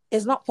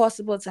it's not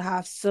possible to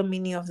have so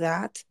many of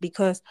that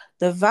because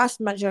the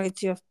vast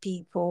majority of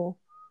people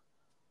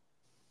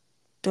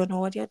don't know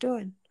what they're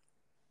doing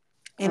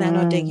and are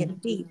not mm, digging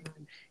deep.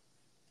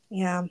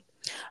 Yeah.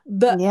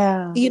 But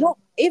yeah. even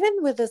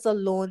with this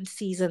alone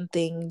season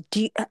thing,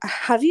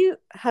 have you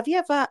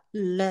ever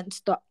learned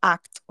the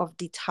act of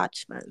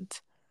detachment?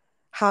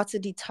 How to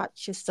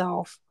detach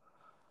yourself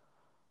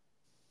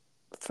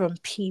from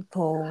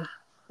people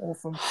or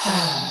from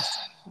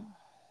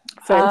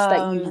friends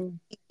that you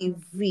um,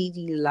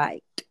 really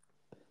liked.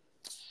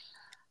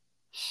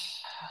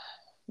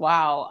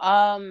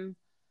 wow.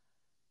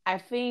 I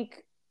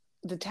think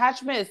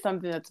detachment is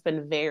something that's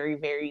been very,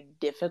 very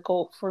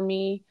difficult for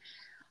me.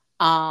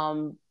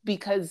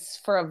 Because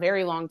for a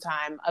very long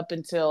time, up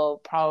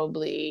until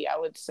probably, I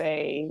would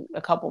say,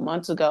 a couple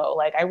months ago,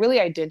 like, I really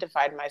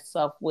identified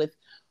myself with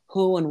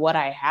who and what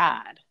I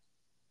had,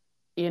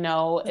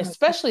 Okay.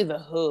 especially the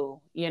who,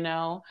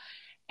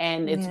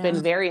 and it's Yeah.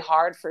 been very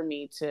hard for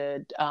me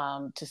to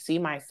see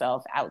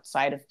myself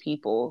outside of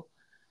people.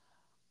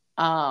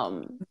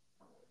 Um,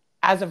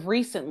 as of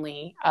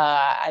recently,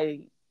 I've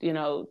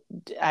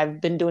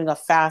been doing a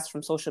fast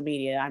from social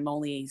media. I'm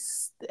only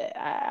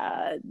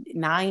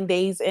 9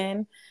 days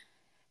in,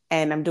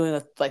 and I'm doing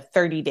a like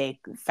 30-day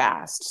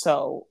fast.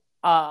 So,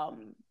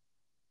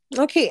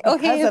 Okay, because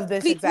okay. of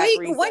this Please, exact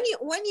reason,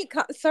 when you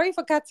come, sorry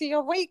for cutting you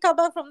off. When you come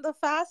back from the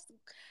fast,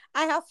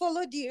 I have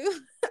followed you.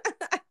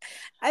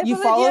 I you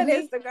followed you followed on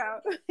me. Instagram.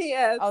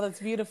 Yes. Oh, that's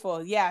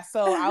beautiful. Yeah.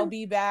 So I'll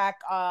be back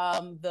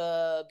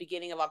the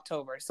beginning of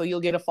October. So you'll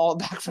get a follow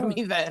back from Oh,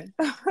 me then.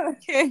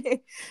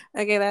 okay.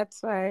 Okay, that's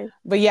fine.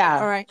 But All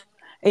yeah, right.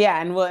 yeah,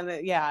 and well,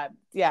 yeah,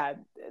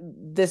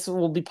 this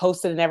will be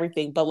posted and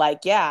everything. But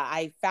like, yeah,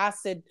 I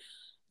fasted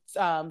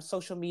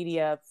social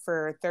media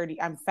for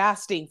 30, I'm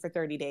fasting for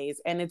 30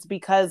 days. And it's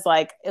because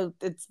like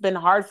it's been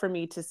hard for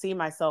me to see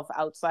myself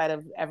outside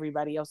of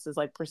everybody else's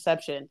like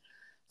perception.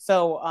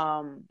 So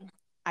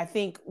I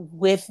think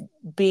with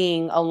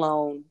being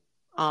alone,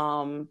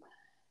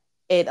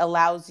 it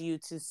allows you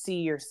to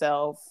see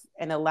yourself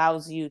and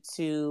allows you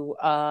to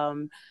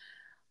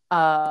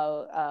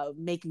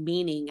make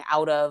meaning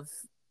out of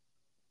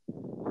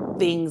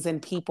things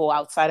and people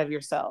outside of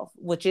yourself,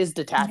 which is Yeah,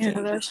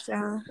 detaching. that's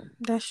true.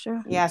 That's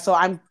true. Yeah, so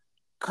I'm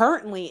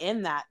currently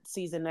in that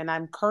season, and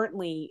I'm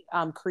currently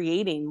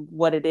creating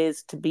what it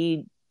is to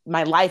be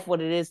my life,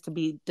 what it is to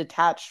be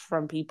detached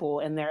from people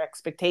and their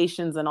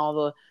expectations and all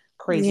the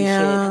crazy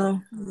shit Yeah,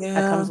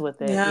 that yeah, comes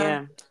with it. yeah.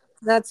 Yeah.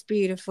 That's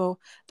beautiful.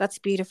 That's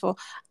beautiful.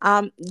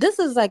 This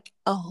is like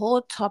a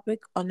whole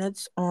topic on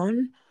its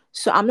own.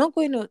 So I'm not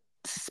going to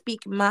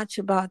speak much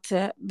about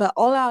it, but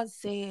all I'll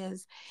say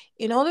is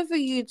in order for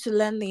you to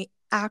learn the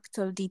act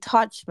of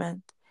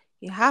detachment,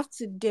 you have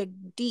to dig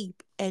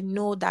deep and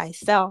know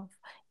thyself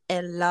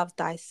and love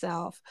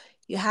thyself.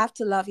 You have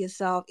to love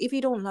yourself. If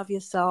you don't love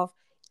yourself,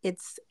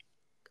 it's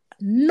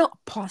not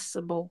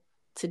possible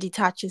to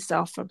detach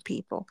yourself from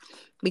people,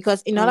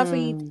 because in order for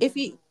you,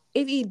 Mm.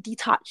 if you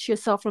detach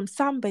yourself from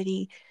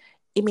somebody,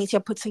 it means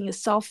you're putting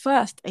yourself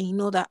first, and you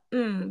know that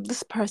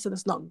this person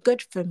is not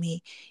good for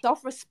me.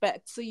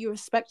 Self-respect, so you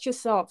respect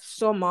yourself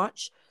so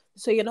much,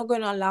 so you're not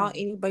going to allow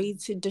anybody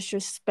to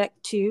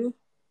disrespect you,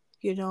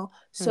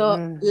 so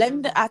Mm-hmm.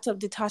 learning the art of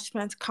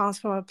detachment comes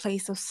from a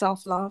place of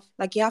self-love.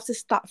 Like, you have to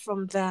start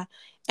from there.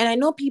 And I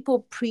know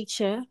people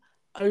preach it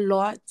a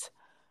lot,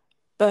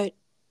 but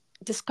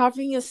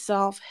discovering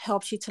yourself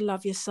helps you to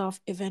love yourself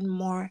even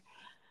more.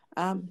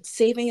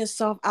 Saving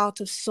yourself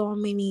out of so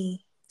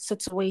many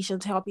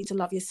situations help you to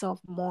love yourself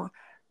more.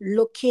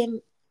 Looking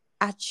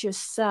at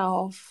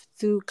yourself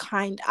through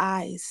kind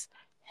eyes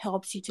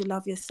helps you to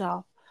love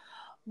yourself.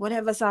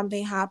 Whenever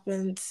something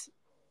happens,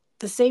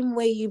 the same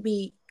way you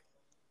be,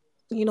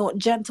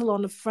 gentle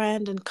on a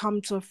friend and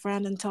come to a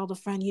friend and tell the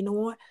friend, you know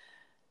what,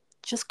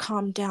 just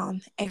calm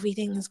down.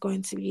 Everything is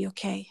going to be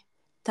okay.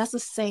 That's the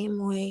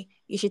same way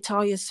you should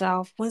tell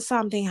yourself when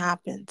something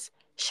happens.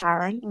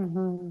 Sharon,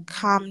 Mm-hmm.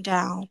 calm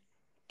down.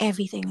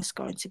 Everything is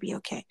going to be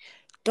okay.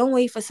 Don't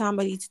wait for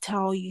somebody to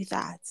tell you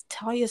that.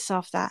 Tell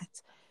yourself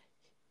that.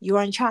 You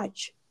are in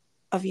charge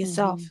of Mm-hmm.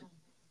 yourself.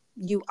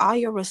 You are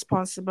your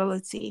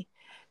responsibility.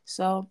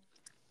 So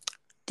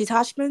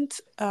detachment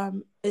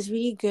is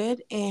really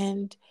good,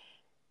 and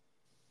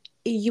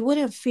you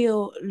wouldn't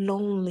feel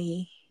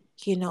lonely,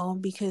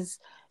 because,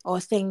 or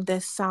think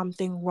there's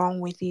something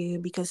wrong with you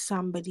because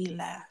somebody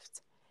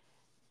left.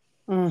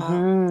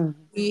 Mm-hmm.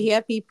 You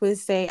hear people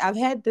say, I've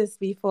heard this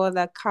before,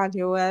 that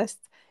Kanye West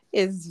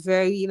is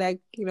very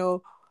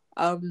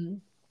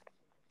um,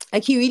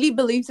 like, he really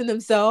believes in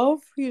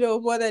himself,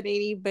 more than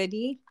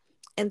anybody.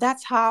 And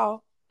that's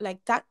how,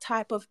 like, that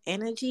type of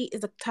energy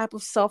is the type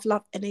of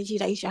self-love energy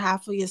that you should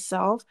have for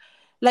yourself.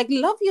 Like,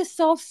 love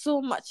yourself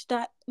so much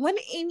that when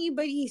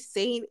anybody is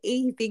saying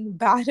anything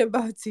bad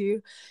about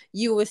you,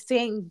 you were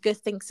saying good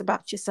things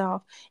about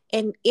yourself.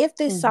 And if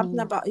there's something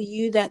Mm-hmm. about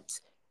you that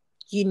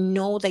you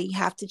know that you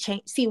have to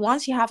change, see,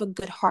 once you have a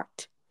good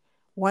heart,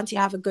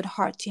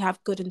 you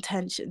have good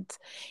intentions,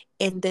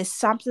 and there's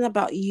something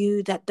about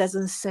you that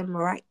doesn't seem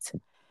right.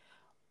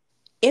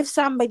 If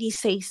somebody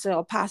says so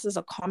or passes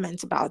a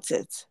comment about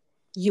it,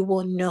 you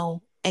will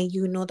know, and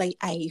you know that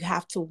you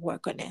have to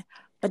work on it.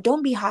 But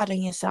don't be hard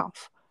on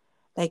yourself.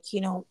 Like,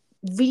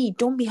 really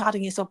don't be hard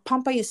on yourself.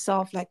 Pamper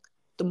yourself like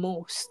the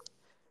most.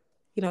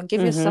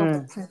 Give yourself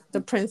Mm-hmm.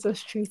 the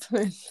princess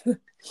treatment.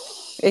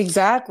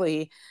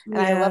 Exactly. And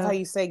I love how Yeah,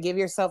 you say give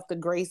yourself the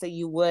grace that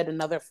you would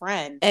another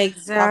friend.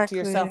 Talk to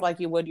yourself exactly. like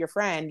you would your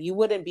friend. You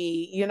wouldn't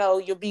be,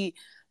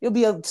 you'll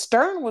be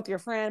stern with your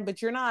friend,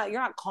 but you're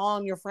not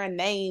calling your friend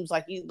names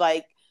like you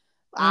like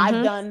I've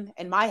Mm-hmm. done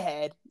in my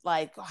head.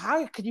 Like,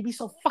 how could you be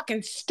so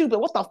fucking stupid?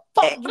 What the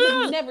fuck?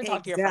 You would never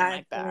talk to your friend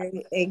like that.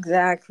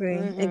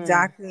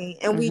 Exactly.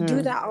 And we do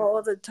Mm-hmm. that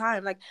all the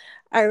time. Like,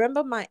 I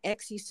remember my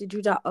ex used to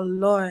do that a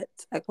lot.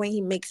 Like, when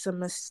he makes a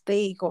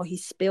mistake or he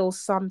spills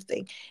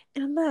something.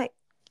 And I'm like,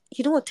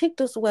 take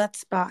those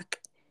words back.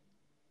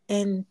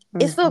 And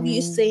instead of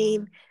you Mm-hmm.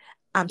 saying,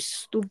 I'm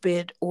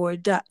stupid or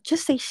that,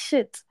 just say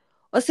shit.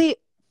 Or say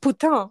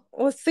putain.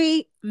 Or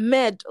say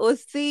med. Or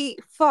say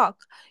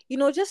fuck.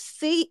 Just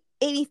say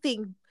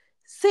anything.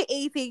 Say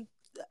anything,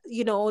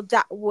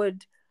 that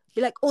would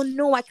be like, oh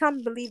no, I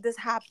can't believe this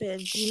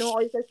happened.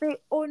 Or you can say,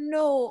 oh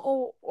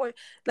no, or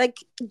like,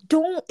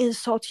 don't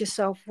insult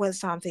yourself when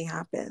something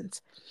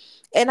happens.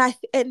 And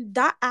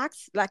that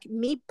acts like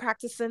me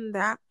practicing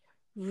that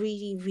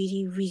really,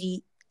 really,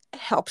 really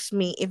helps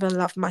me even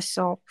love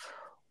myself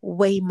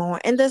way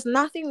more. And there's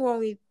nothing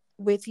wrong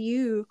with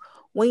you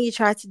when you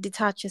try to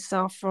detach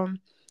yourself from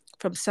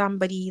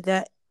somebody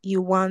that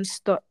you once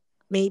thought,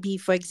 maybe,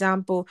 for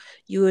example,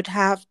 you would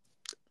have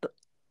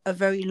a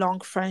very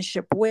long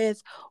friendship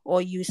with,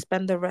 or you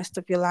spend the rest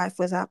of your life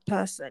with that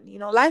person.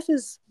 Life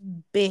is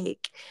big,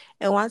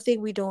 and one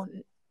thing we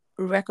don't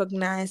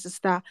recognize is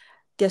that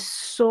there's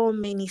so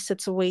many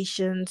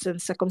situations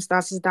and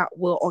circumstances that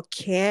will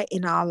occur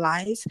in our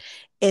lives,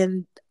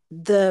 and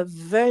the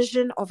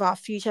version of our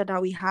future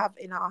that we have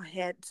in our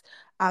heads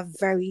are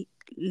very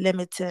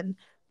limiting,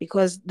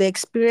 because the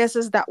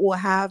experiences that we'll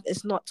have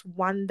is not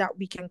one that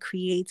we can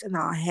create in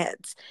our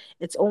heads.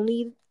 It's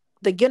only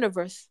the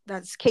universe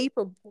that's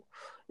capable.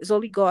 It's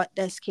only God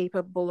that's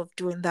capable of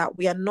doing that.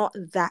 We are not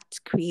that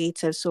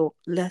creative. So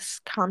let's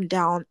calm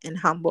down and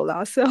humble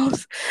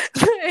ourselves.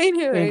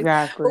 Anyways,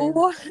 Exactly.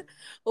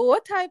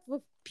 what type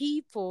of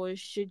people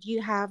should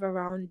you have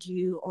around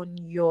you on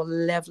your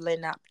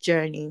leveling up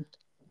journey?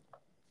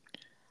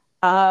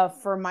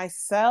 For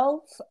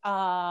myself,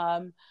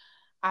 I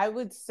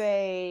would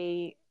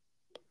say,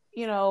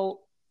 you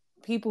know,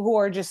 people who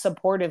are just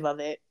supportive of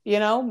it,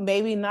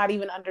 maybe not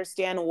even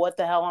understand what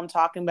the hell I'm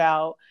talking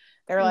about.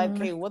 They're like, Mm,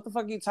 hey, what the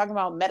fuck are you talking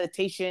about?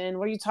 Meditation?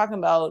 What are you talking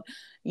about?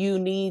 You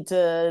need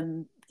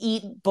to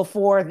eat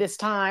before this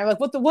time. Like,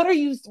 what are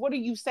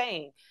you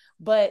saying?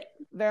 But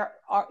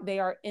they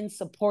are in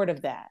support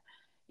of that.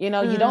 You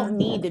don't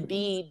need mm, to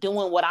be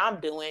doing what I'm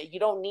doing. You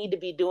don't need to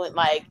be doing,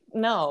 like,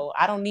 no,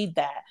 I don't need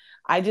that.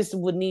 I just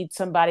would need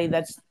somebody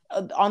that's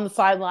on the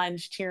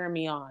sidelines cheering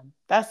me on.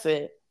 That's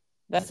it.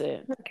 That's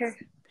it. okay.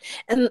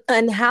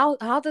 And how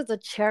does the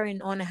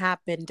cheering on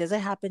happen? Does it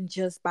happen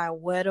just by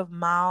word of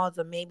mouth,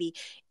 or maybe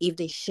if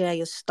they share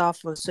your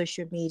stuff on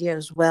social media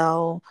as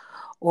well,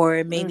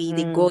 or maybe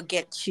they go Mm-hmm.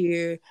 get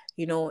you,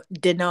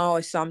 dinner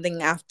or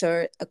something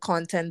after a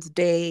content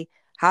day?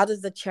 How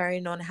does the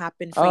cheering on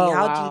happen for you? Oh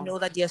How do you wow. know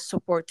that they're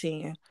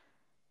supporting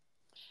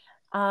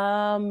you?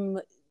 Um,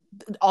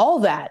 all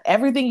that,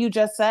 everything you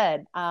just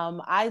said.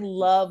 I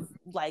love,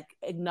 like,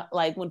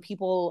 like when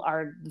people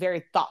are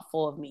very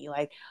thoughtful of me,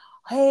 like,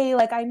 hey,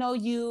 like, I know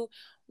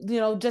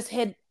just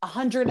hit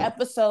 100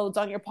 episodes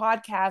on your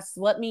podcast.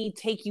 Let me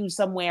take you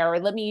somewhere, or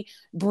let me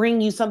bring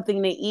you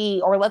something to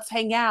eat, or let's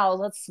hang out,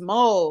 let's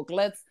smoke,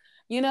 let's,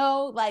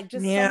 like,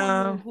 just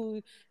someone Yeah,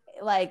 who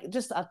like,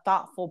 just a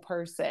thoughtful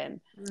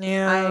person.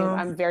 yeah.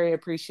 I'm very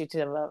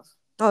appreciative of,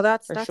 Oh,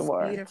 that's for that's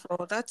sure.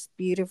 beautiful. That's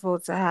beautiful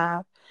to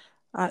have.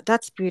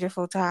 That's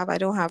beautiful to have. I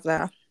don't have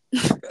that.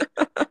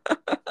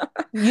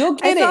 You'll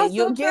I get saw it.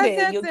 You'll some get it.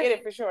 content. You'll get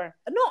it for sure.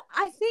 No,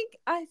 I think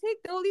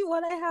the only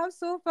one I have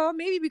so far,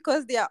 maybe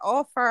because they are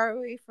all far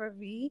away from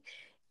me,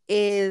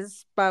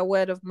 is by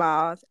word of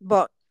mouth.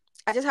 But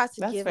I just have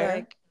to That's give fair.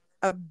 like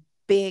a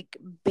big,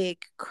 big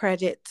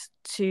credit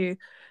to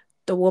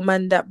the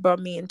woman that brought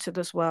me into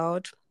this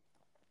world.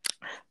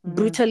 Mm-hmm.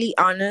 Brutally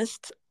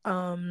honest.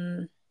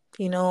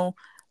 You know,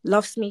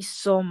 loves me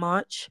so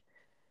much.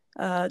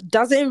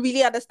 Doesn't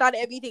really understand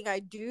everything I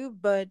do,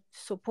 but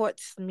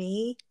supports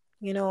me.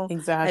 Like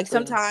Exactly.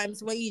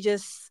 sometimes when you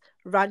just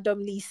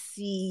randomly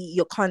see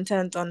your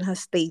content on her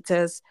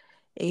status,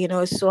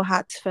 it's so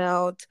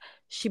heartfelt.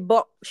 She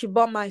bought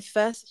my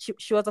first,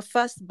 she was the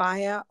first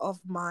buyer of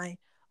my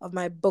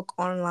book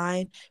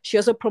online. She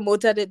also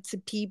promoted it to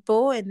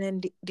people, and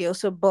then they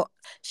also bought.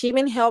 She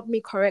even helped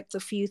me correct a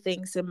few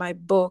things in my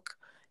book.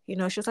 She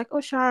was like,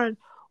 "Oh, Sharon,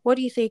 what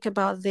do you think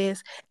about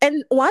this?"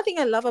 And one thing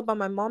I love about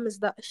my mom is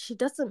that she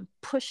doesn't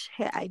push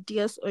her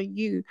ideas on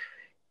you.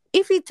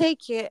 If you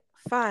take it,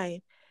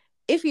 fine.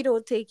 If you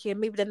don't take it,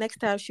 maybe the next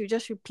time she'll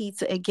just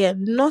repeat it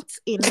again. Not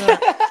in a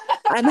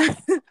and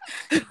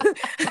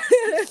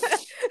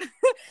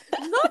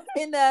not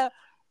in a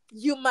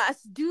you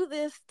must do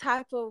this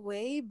type of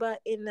way, but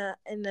in a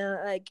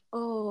like,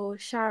 oh,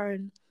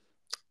 Sharon,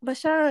 but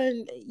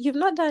Sharon, you've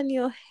not done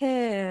your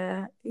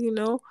hair.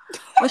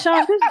 Or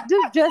Sharon,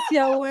 this dress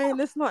you're wearing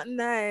is not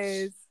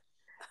nice.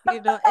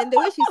 And the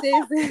way she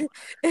says it,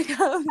 it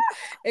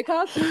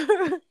comes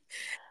from,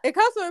 it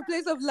comes from a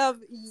place of love.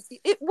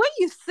 When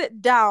you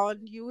sit down,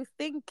 you would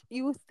think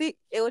it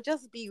will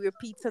just be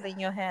repeated in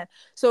your head.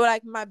 So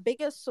like my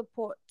biggest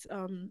support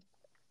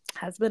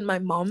has been my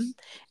mom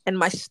and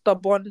my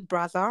stubborn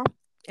brother,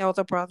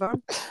 elder brother.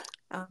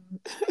 Um,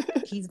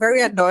 he's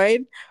very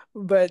annoying,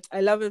 but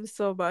I love him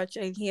so much,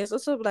 and he has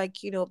also like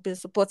been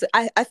supportive.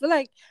 I feel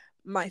like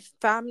my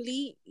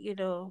family,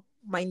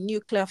 my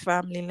nuclear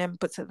family, let me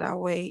put it that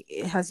way,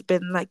 it has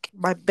been like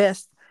my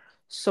best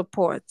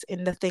support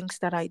in the things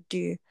that I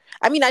do.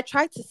 I mean, I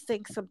try to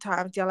think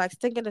sometimes. They're like,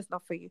 thinking is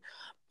not for you.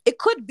 It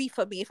could be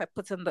for me if I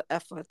put in the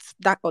efforts.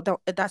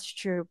 That's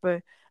true,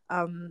 but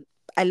um,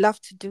 I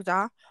love to do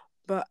that.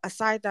 But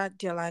aside that,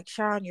 they're like,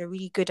 Sharon, you're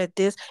really good at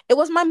this. It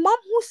was my mom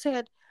who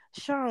said,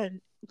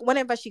 Sharon,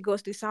 whenever she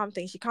goes through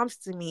something, she comes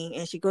to me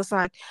and she goes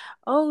like,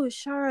 "Oh,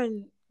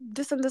 Sharon,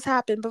 this and this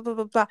happened, blah blah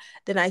blah blah."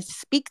 Then I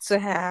speak to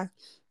her.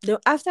 Then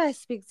after I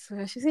speak to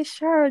her, she says,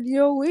 "Sharon,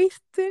 you're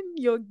wasting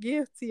your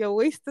gift. You're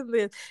wasting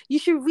this. You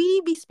should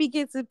really be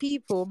speaking to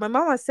people." My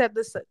mom has said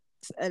this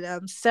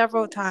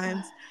several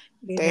times.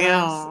 So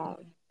Damn.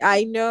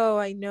 I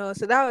know.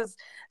 So that was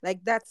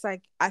like that's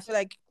like I feel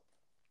like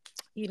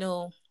you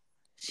know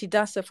she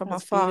does it from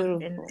That's afar,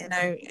 and beautiful.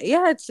 I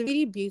yeah, it's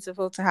really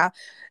beautiful to have.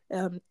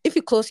 If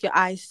you close your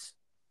eyes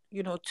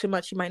too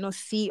much, you might not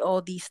see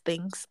all these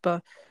things,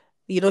 but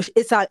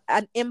it's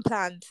an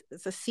implant.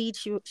 It's a seed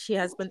she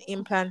has been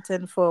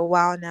implanting for a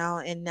while now,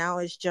 and now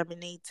it's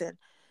germinating.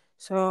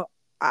 So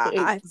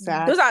I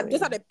those are Exactly.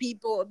 the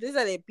people,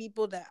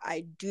 that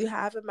I do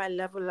have in my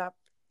level up,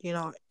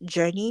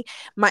 journey.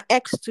 My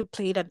ex too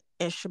played an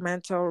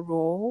instrumental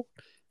role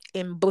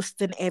in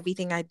boosting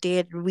everything I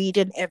did,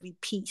 reading every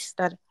piece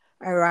that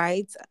I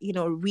write,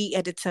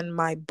 re-editing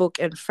my book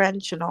in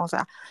French and all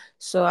that.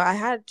 So I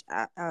had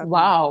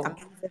Wow.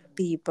 amazing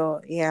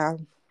people. Yeah.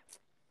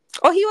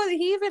 Oh,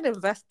 he even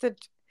invested.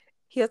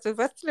 He has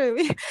invested in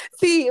me.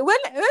 See, when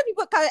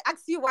people come and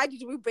ask you why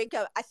did we break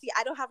up, I see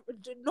I don't have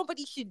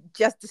nobody should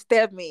just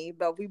disturb me,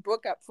 but we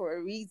broke up for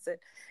a reason,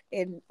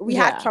 and we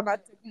had Yeah.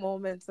 traumatic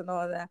moments and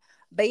all that.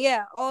 But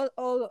yeah,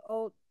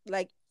 all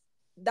like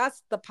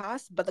that's the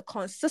past. But the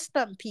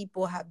consistent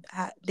people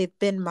they've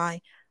been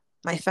my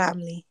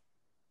family,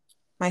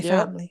 my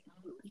Yep. family.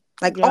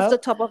 Like off the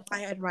Yep. top of my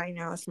head right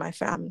now, it's my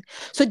family.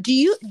 So do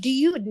you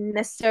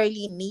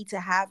necessarily need to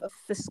have a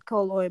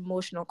physical or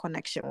emotional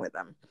connection with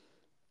them?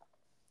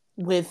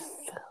 With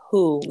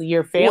who?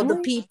 Your Or the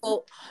family?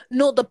 people,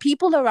 no, the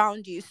people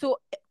around you. So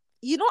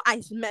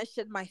I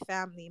mentioned my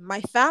family.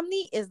 My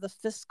family is the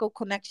physical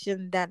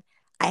connection that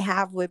I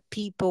have with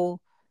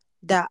people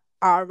that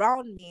are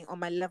around me on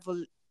my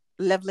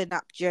leveling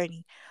up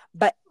journey.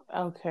 But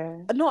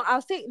Okay. no,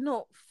 I'll say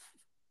no.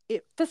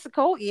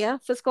 Physical, yeah,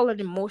 physical and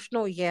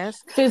emotional,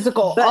 yes.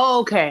 Physical. But Oh,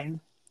 okay.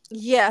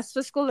 yes,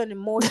 physical and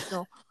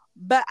emotional.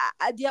 But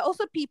there are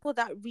also people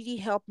that really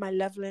help my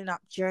leveling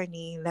up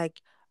journey,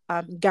 like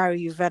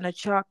Gary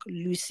Vaynerchuk,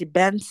 Lucy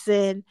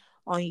Benson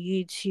on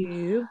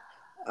YouTube,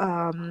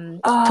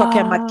 Toke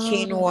Um.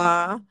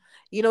 McKenwa.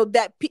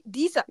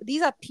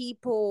 These are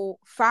people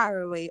far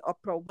away.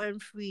 Oprah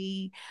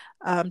Winfrey,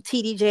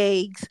 TD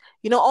Jakes.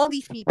 All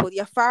these people.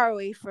 They're far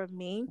away from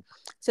me,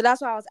 so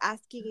that's why I was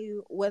asking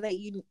you whether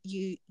you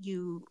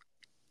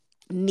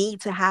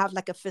need to have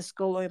like a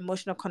physical or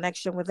emotional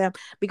connection with them,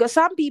 because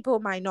some people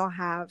might not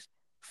have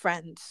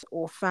friends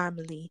or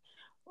family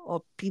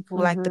or people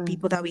like the Mhm.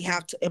 people that we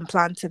have to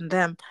implant in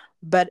them.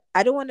 But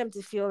I don't want them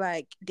to feel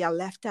like they're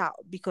left out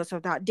because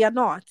of that. They're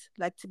not,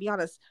 like, to be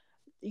honest,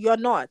 you're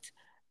not,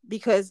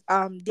 because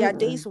there are Mm-mm.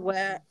 days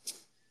where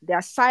there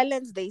are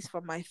silence days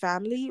from my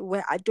family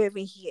where I don't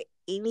even hear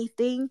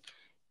anything,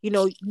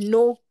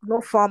 no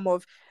form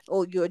of,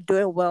 oh, you're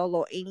doing well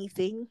or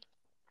anything.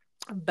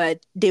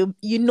 But they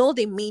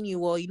mean you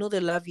well, they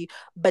love you.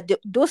 But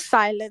those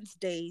silence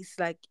days,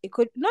 like, it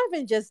could not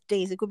even just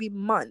days, it could be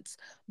months.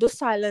 Those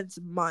silence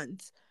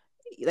months,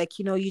 like,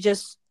 you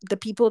just, the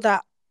people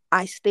that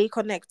I stay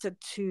connected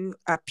to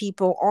are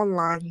people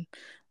online,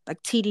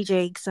 like TD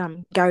Jakes,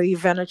 Gary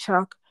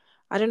Vaynerchuk.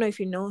 I don't know if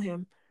you know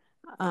him.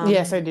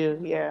 Yes, I um do.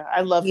 Yeah,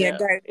 I love yeah, him.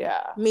 Gary,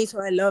 Yeah. me too,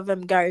 I love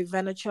him. Gary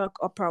Vaynerchuk,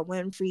 Oprah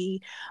Winfrey,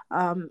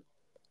 um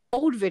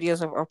old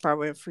videos of Oprah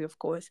Winfrey, of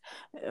course.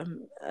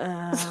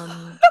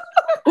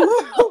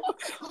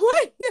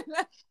 Why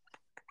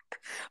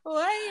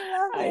why you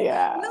love her?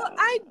 No, Yeah.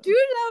 I do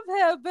love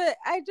her, but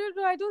I don't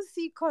know. I don't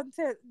see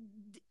content.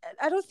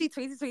 I don't see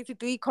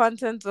 2023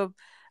 content of.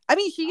 I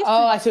mean, she used Oh,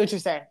 to. I see what you're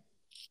saying.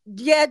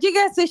 Yeah, do you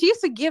guys? So she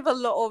used to give a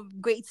lot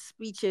of great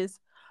speeches,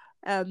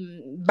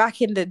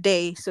 back in the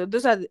day. So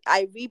those are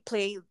I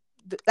replay.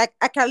 Like,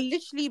 I can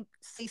literally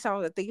see some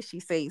of the things she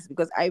says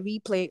because I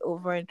replay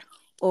over and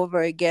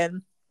over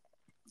again.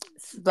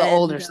 The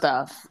older And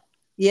stuff.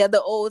 yeah,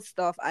 the old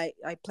stuff I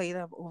play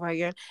them over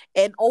again.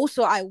 And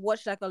also I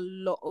watch like a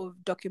lot of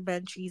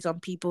documentaries on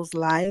people's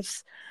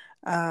lives,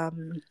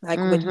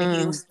 like Whitney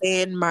Mm-hmm.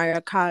 Houston,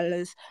 Mariah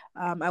Callas.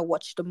 I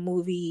watched the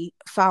movie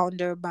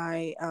Founder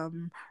by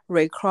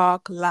Ray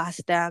Kroc,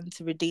 Last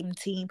Dance, Redeem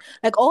Team.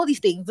 Like, all these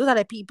things, those are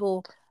the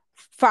people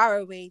far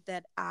away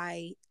that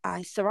I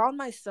surround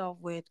myself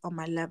with on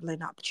my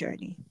leveling up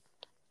journey.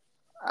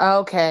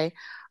 Okay.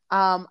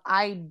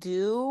 I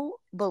do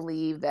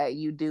believe that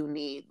you do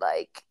need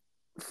like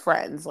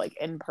friends, like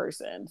in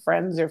person,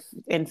 friends or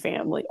in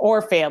family,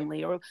 or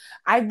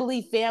I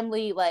believe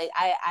family, like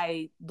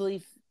I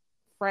believe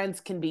friends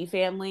can be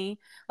family.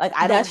 Like,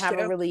 I don't That's have a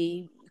true.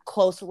 really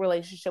close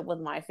relationship with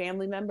my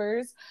family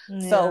members.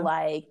 So Yeah.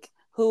 like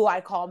who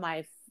I call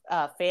my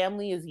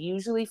family is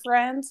usually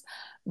friends,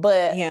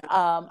 but Yeah.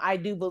 I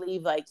do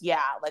believe, like,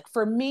 yeah, like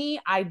for me,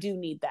 I do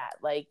need that.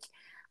 Like,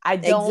 I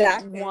don't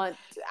Exactly. want,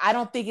 I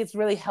don't think it's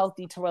really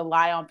healthy to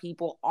rely on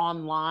people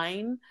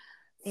online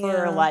for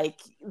Yeah. like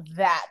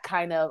that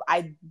kind of,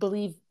 I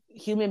believe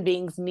human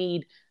beings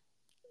need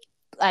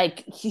like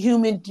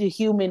human to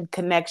human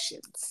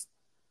connections,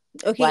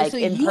 Okay, so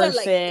like in you are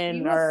like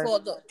person or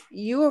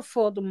you are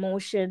for the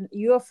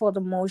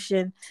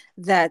motion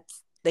that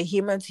the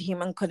human to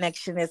human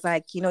connection is,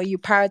 like, you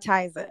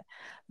prioritize it.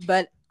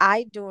 But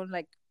I don't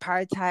like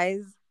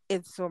prioritize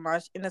it so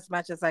much, in as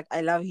much as, like,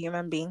 I love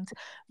human beings,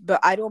 but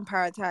I don't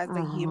prioritize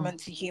the uh, human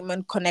to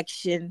human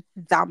connection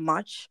that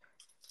much.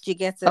 Do you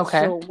get it?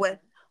 okay. So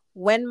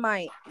when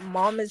my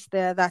mom is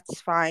there,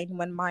 that's fine.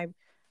 When my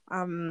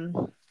um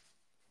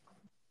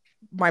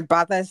my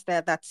brother is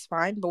there, that's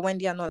fine. But when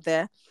they are not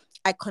there,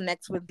 I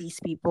connect with these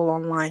people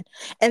online,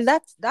 and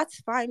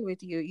that's fine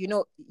with you. You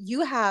know,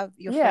 you have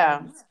your Yeah.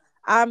 friends.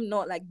 I'm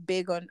not like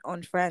big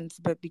on friends,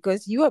 but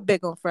because you are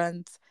big on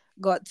friends,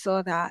 God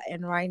saw that,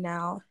 and right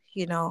now,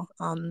 your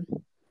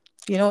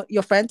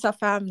friends are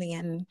family,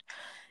 and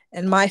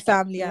my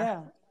family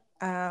Yeah.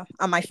 are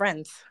my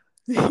friends.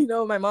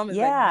 My mom is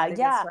like my Yeah, biggest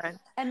yeah. friend.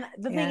 And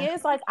the thing Yeah,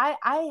 is, like,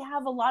 I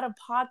have a lot of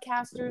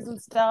podcasters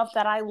and stuff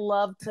that I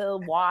love to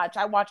watch.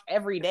 I watch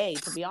every day,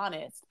 to be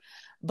honest.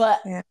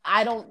 But yeah,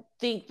 I don't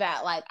think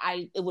that like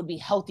it would be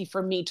healthy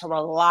for me to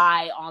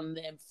rely on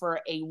them for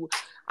a.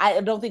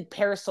 I don't think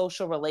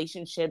parasocial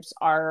relationships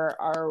are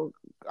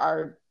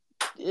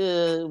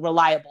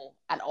reliable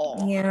at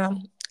all. yeah.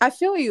 I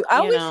feel you. I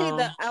You always say know.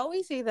 that. I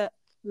always say that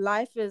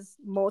life is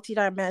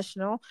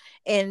multidimensional,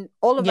 and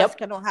all of us Yep.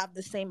 cannot have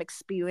the same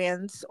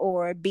experience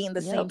or be in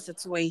the same Yep.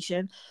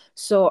 situation.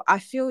 So I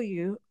feel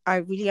you. I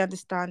really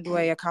understand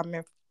where you're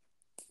coming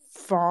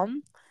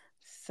from.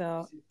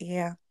 So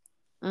yeah.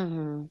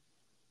 Hmm.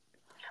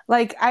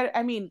 Like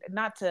I mean,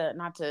 not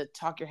to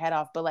talk your head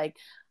off, but like,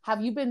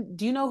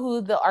 do you know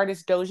who the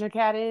artist Doja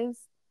Cat is?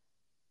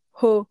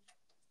 Who?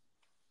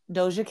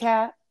 Doja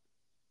Cat.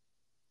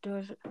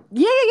 Yeah,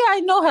 yeah, yeah.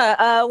 I know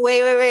her.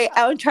 Wait.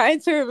 I'm trying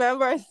to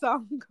remember a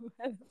song.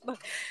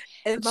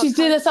 It's not She did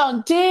coming. a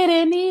song,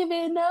 didn't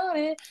even know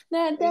it.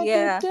 Yeah,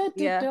 yeah,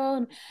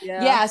 yeah.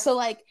 Yeah, so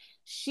like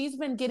she's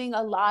been getting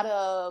a lot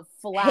of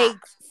flack Hate.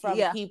 from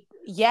Yeah, people.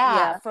 Yeah,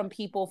 yeah, from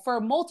people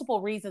for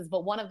multiple reasons,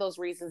 but one of those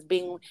reasons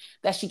being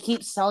that she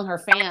keeps telling her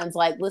fans,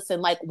 like,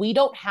 listen, like, we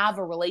don't have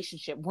a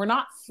relationship. We're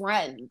not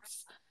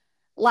friends.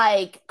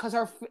 Like, because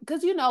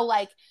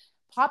like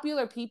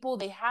popular people,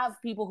 they have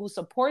people who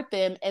support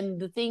them, and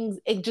the things,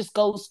 it just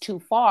goes too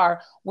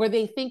far where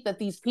they think that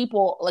these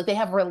people, like, they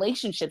have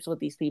relationships with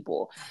these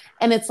people,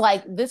 and it's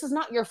like, this is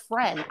not your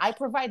friend. I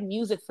provide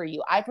music for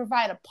you, I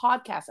provide a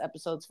podcast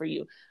episodes for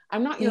you.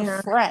 I'm not your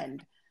yeah.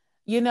 friend,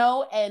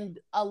 and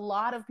a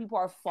lot of people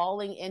are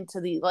falling into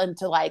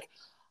like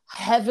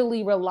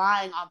heavily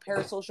relying on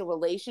parasocial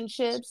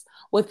relationships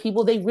with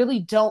people they really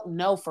don't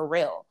know for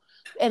real.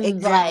 And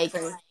like,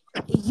 Exactly.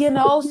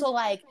 so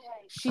like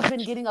she's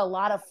been getting a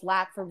lot of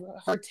flack for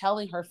her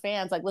telling her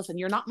fans, like, listen,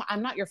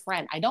 I'm not your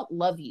friend. I don't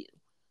love you.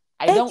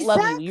 I don't love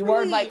you. You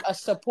are Exactly. like a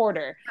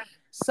supporter.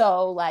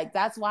 So like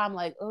that's why I'm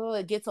like, oh,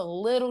 it gets a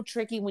little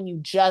tricky when you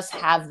just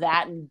have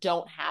that and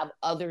don't have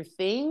other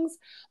things.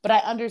 But I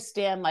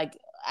understand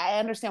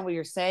what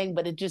you're saying,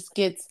 but it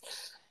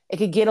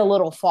could get a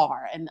little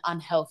far and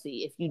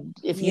unhealthy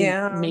if you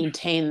Yeah,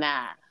 maintain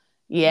that.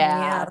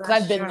 yeah. Yeah, because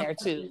That's I've been true. there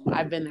too.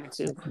 I've been there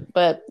too.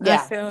 But I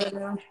yeah. feel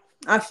you.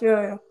 I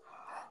feel you.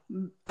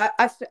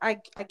 I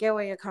get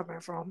where you're coming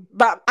from,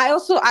 but I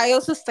also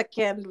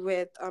second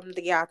with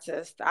the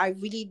artist. I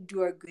really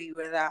do agree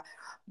with that,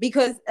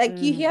 because like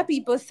you Mm. hear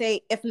people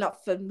say, if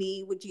not for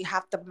me, would you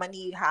have the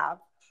money you have?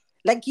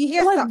 Like you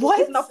hear Like stuff, if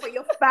what? not for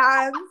your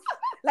fans.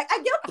 Like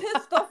I get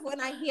pissed off when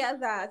I hear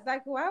that. It's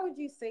like, why would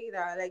you say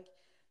that? Like,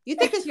 you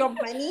think it's your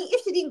money?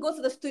 If she didn't go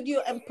to the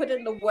studio and put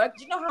in the work,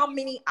 do you know how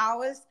many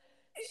hours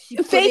she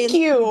put Thank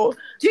in? you.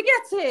 Do you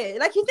get it?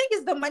 Like, you think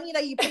it's the money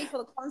that you pay for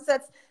the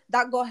concerts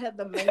that got her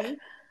the money?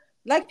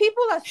 Like,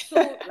 people are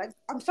so, like,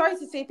 I'm sorry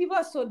to say, people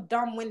are so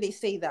dumb when they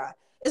say that.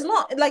 It's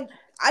not like,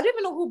 I don't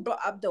even know who brought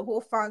up the whole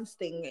fans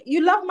thing.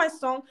 You love my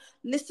song,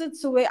 listen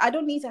to it. I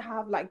don't need to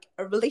have like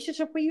a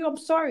relationship with you. I'm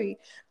sorry.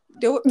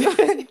 They were,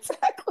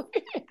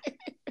 Exactly.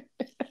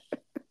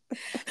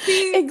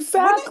 see,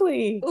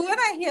 Exactly. when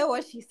I hear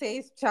what she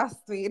says,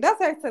 trust me. That's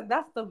why I said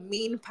that's the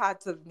mean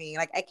part of me.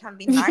 Like, I can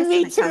be nice and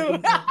Me I can be too.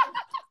 mean.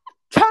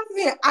 Trust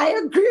me, I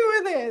agree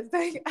with it.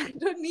 Like, I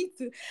don't need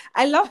to.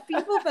 I love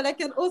people, but I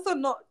can also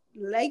not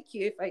like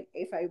you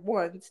if I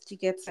want to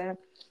get them.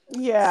 So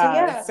Yeah,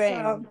 yeah,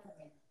 same.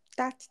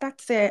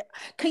 that's it.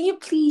 Can you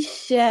please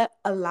share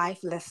a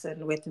life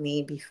lesson with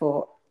me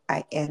before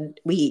I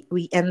end?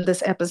 We end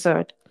this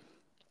episode.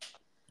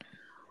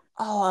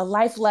 Oh, a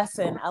life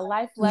lesson. A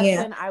life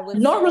Yeah, lesson, I would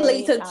not say,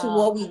 related to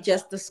what we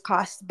just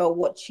discussed, but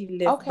what you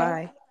live okay.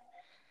 by.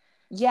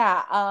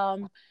 Yeah.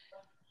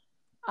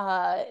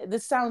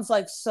 This sounds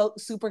like so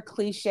super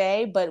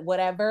cliche, but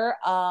whatever.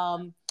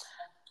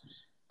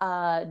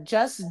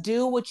 Just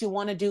do what you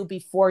want to do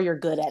before you're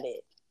good at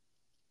it.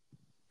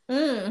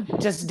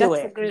 Just do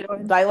That's a it. good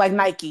one. Like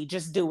Nike,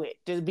 just do it.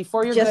 Just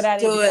before you're good Just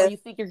at it, do before it. you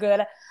think you're good at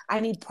it. I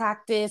need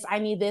practice. I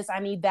need this. I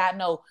need that.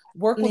 No,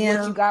 work with what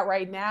Yeah, you got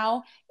right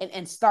now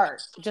and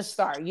start. Just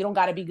start. You don't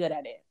got to be good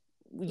at it.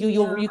 You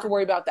yeah, can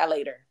worry about that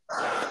later.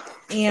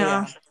 So yeah.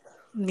 yeah.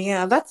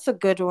 Yeah, that's a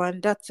good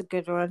one. That's a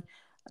good one.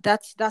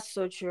 That's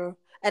so true.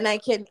 And I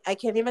can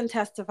even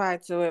testify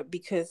to it,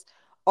 because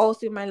all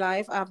through my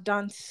life I've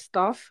done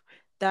stuff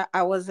that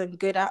I wasn't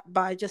good at,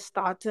 but I just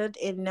started,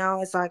 and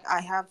now it's like I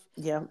have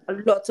Yeah. a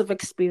lot of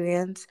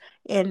experience.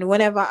 And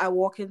whenever I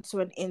walk into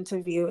an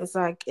interview,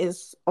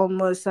 it's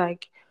almost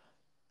like,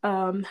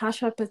 how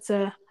should I put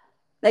it?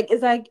 Like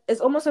it's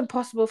almost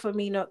impossible for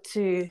me not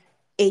to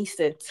ace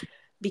it,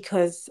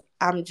 because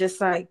I'm just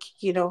like,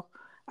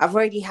 I've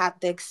already had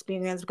the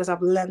experience because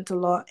I've learned a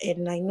lot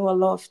and I know a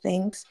lot of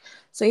things.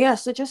 So yeah,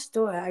 so just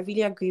do it. I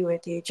really agree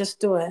with you. Just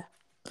do it.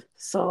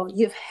 So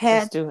you've Just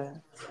had do it.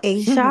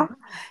 Asia.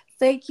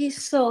 Thank you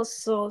so,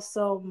 so,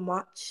 so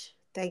much.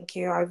 Thank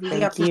you. I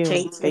really Thank you.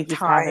 appreciate your Thank you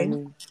for having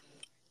time. me.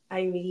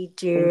 I really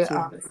do.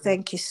 Thank you.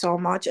 Thank you so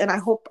much. And I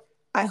hope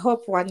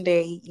one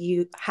day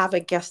you have a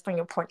guest on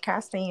your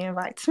podcast and you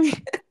invite me.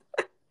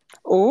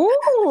 Ooh,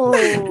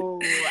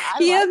 I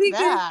Yeah, like because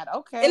that.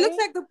 it looks Okay.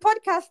 like the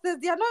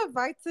podcasters, they are not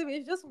inviting me.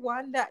 It's just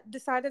one that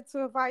decided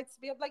to invite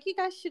me. I'm like, you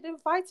guys should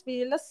invite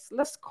me. Let's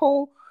Let's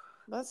talk.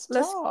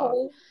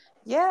 co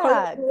Yeah.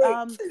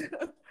 collaborate.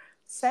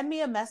 Send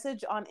me a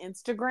message on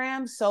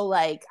Instagram so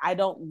like I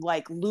don't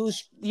like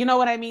lose, you know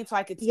what I mean? So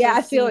I could Yeah, still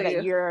I see feel that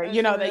you. you're,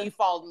 that you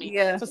followed me.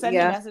 Yeah, So send me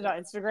a yeah. message on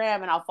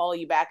Instagram and I'll follow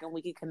you back and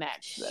we can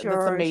connect. That's Sure,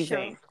 sure.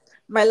 amazing.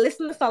 My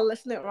listeners are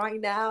listening right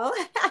now.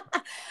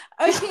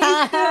 Okay,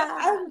 so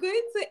I'm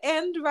going to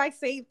end by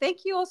saying thank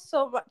you all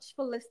so much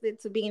for listening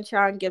to Being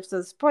Sharon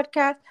Gibson's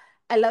podcast.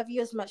 I love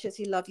you as much as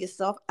you love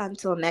yourself.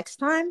 Until next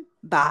time,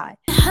 bye.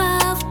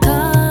 Have got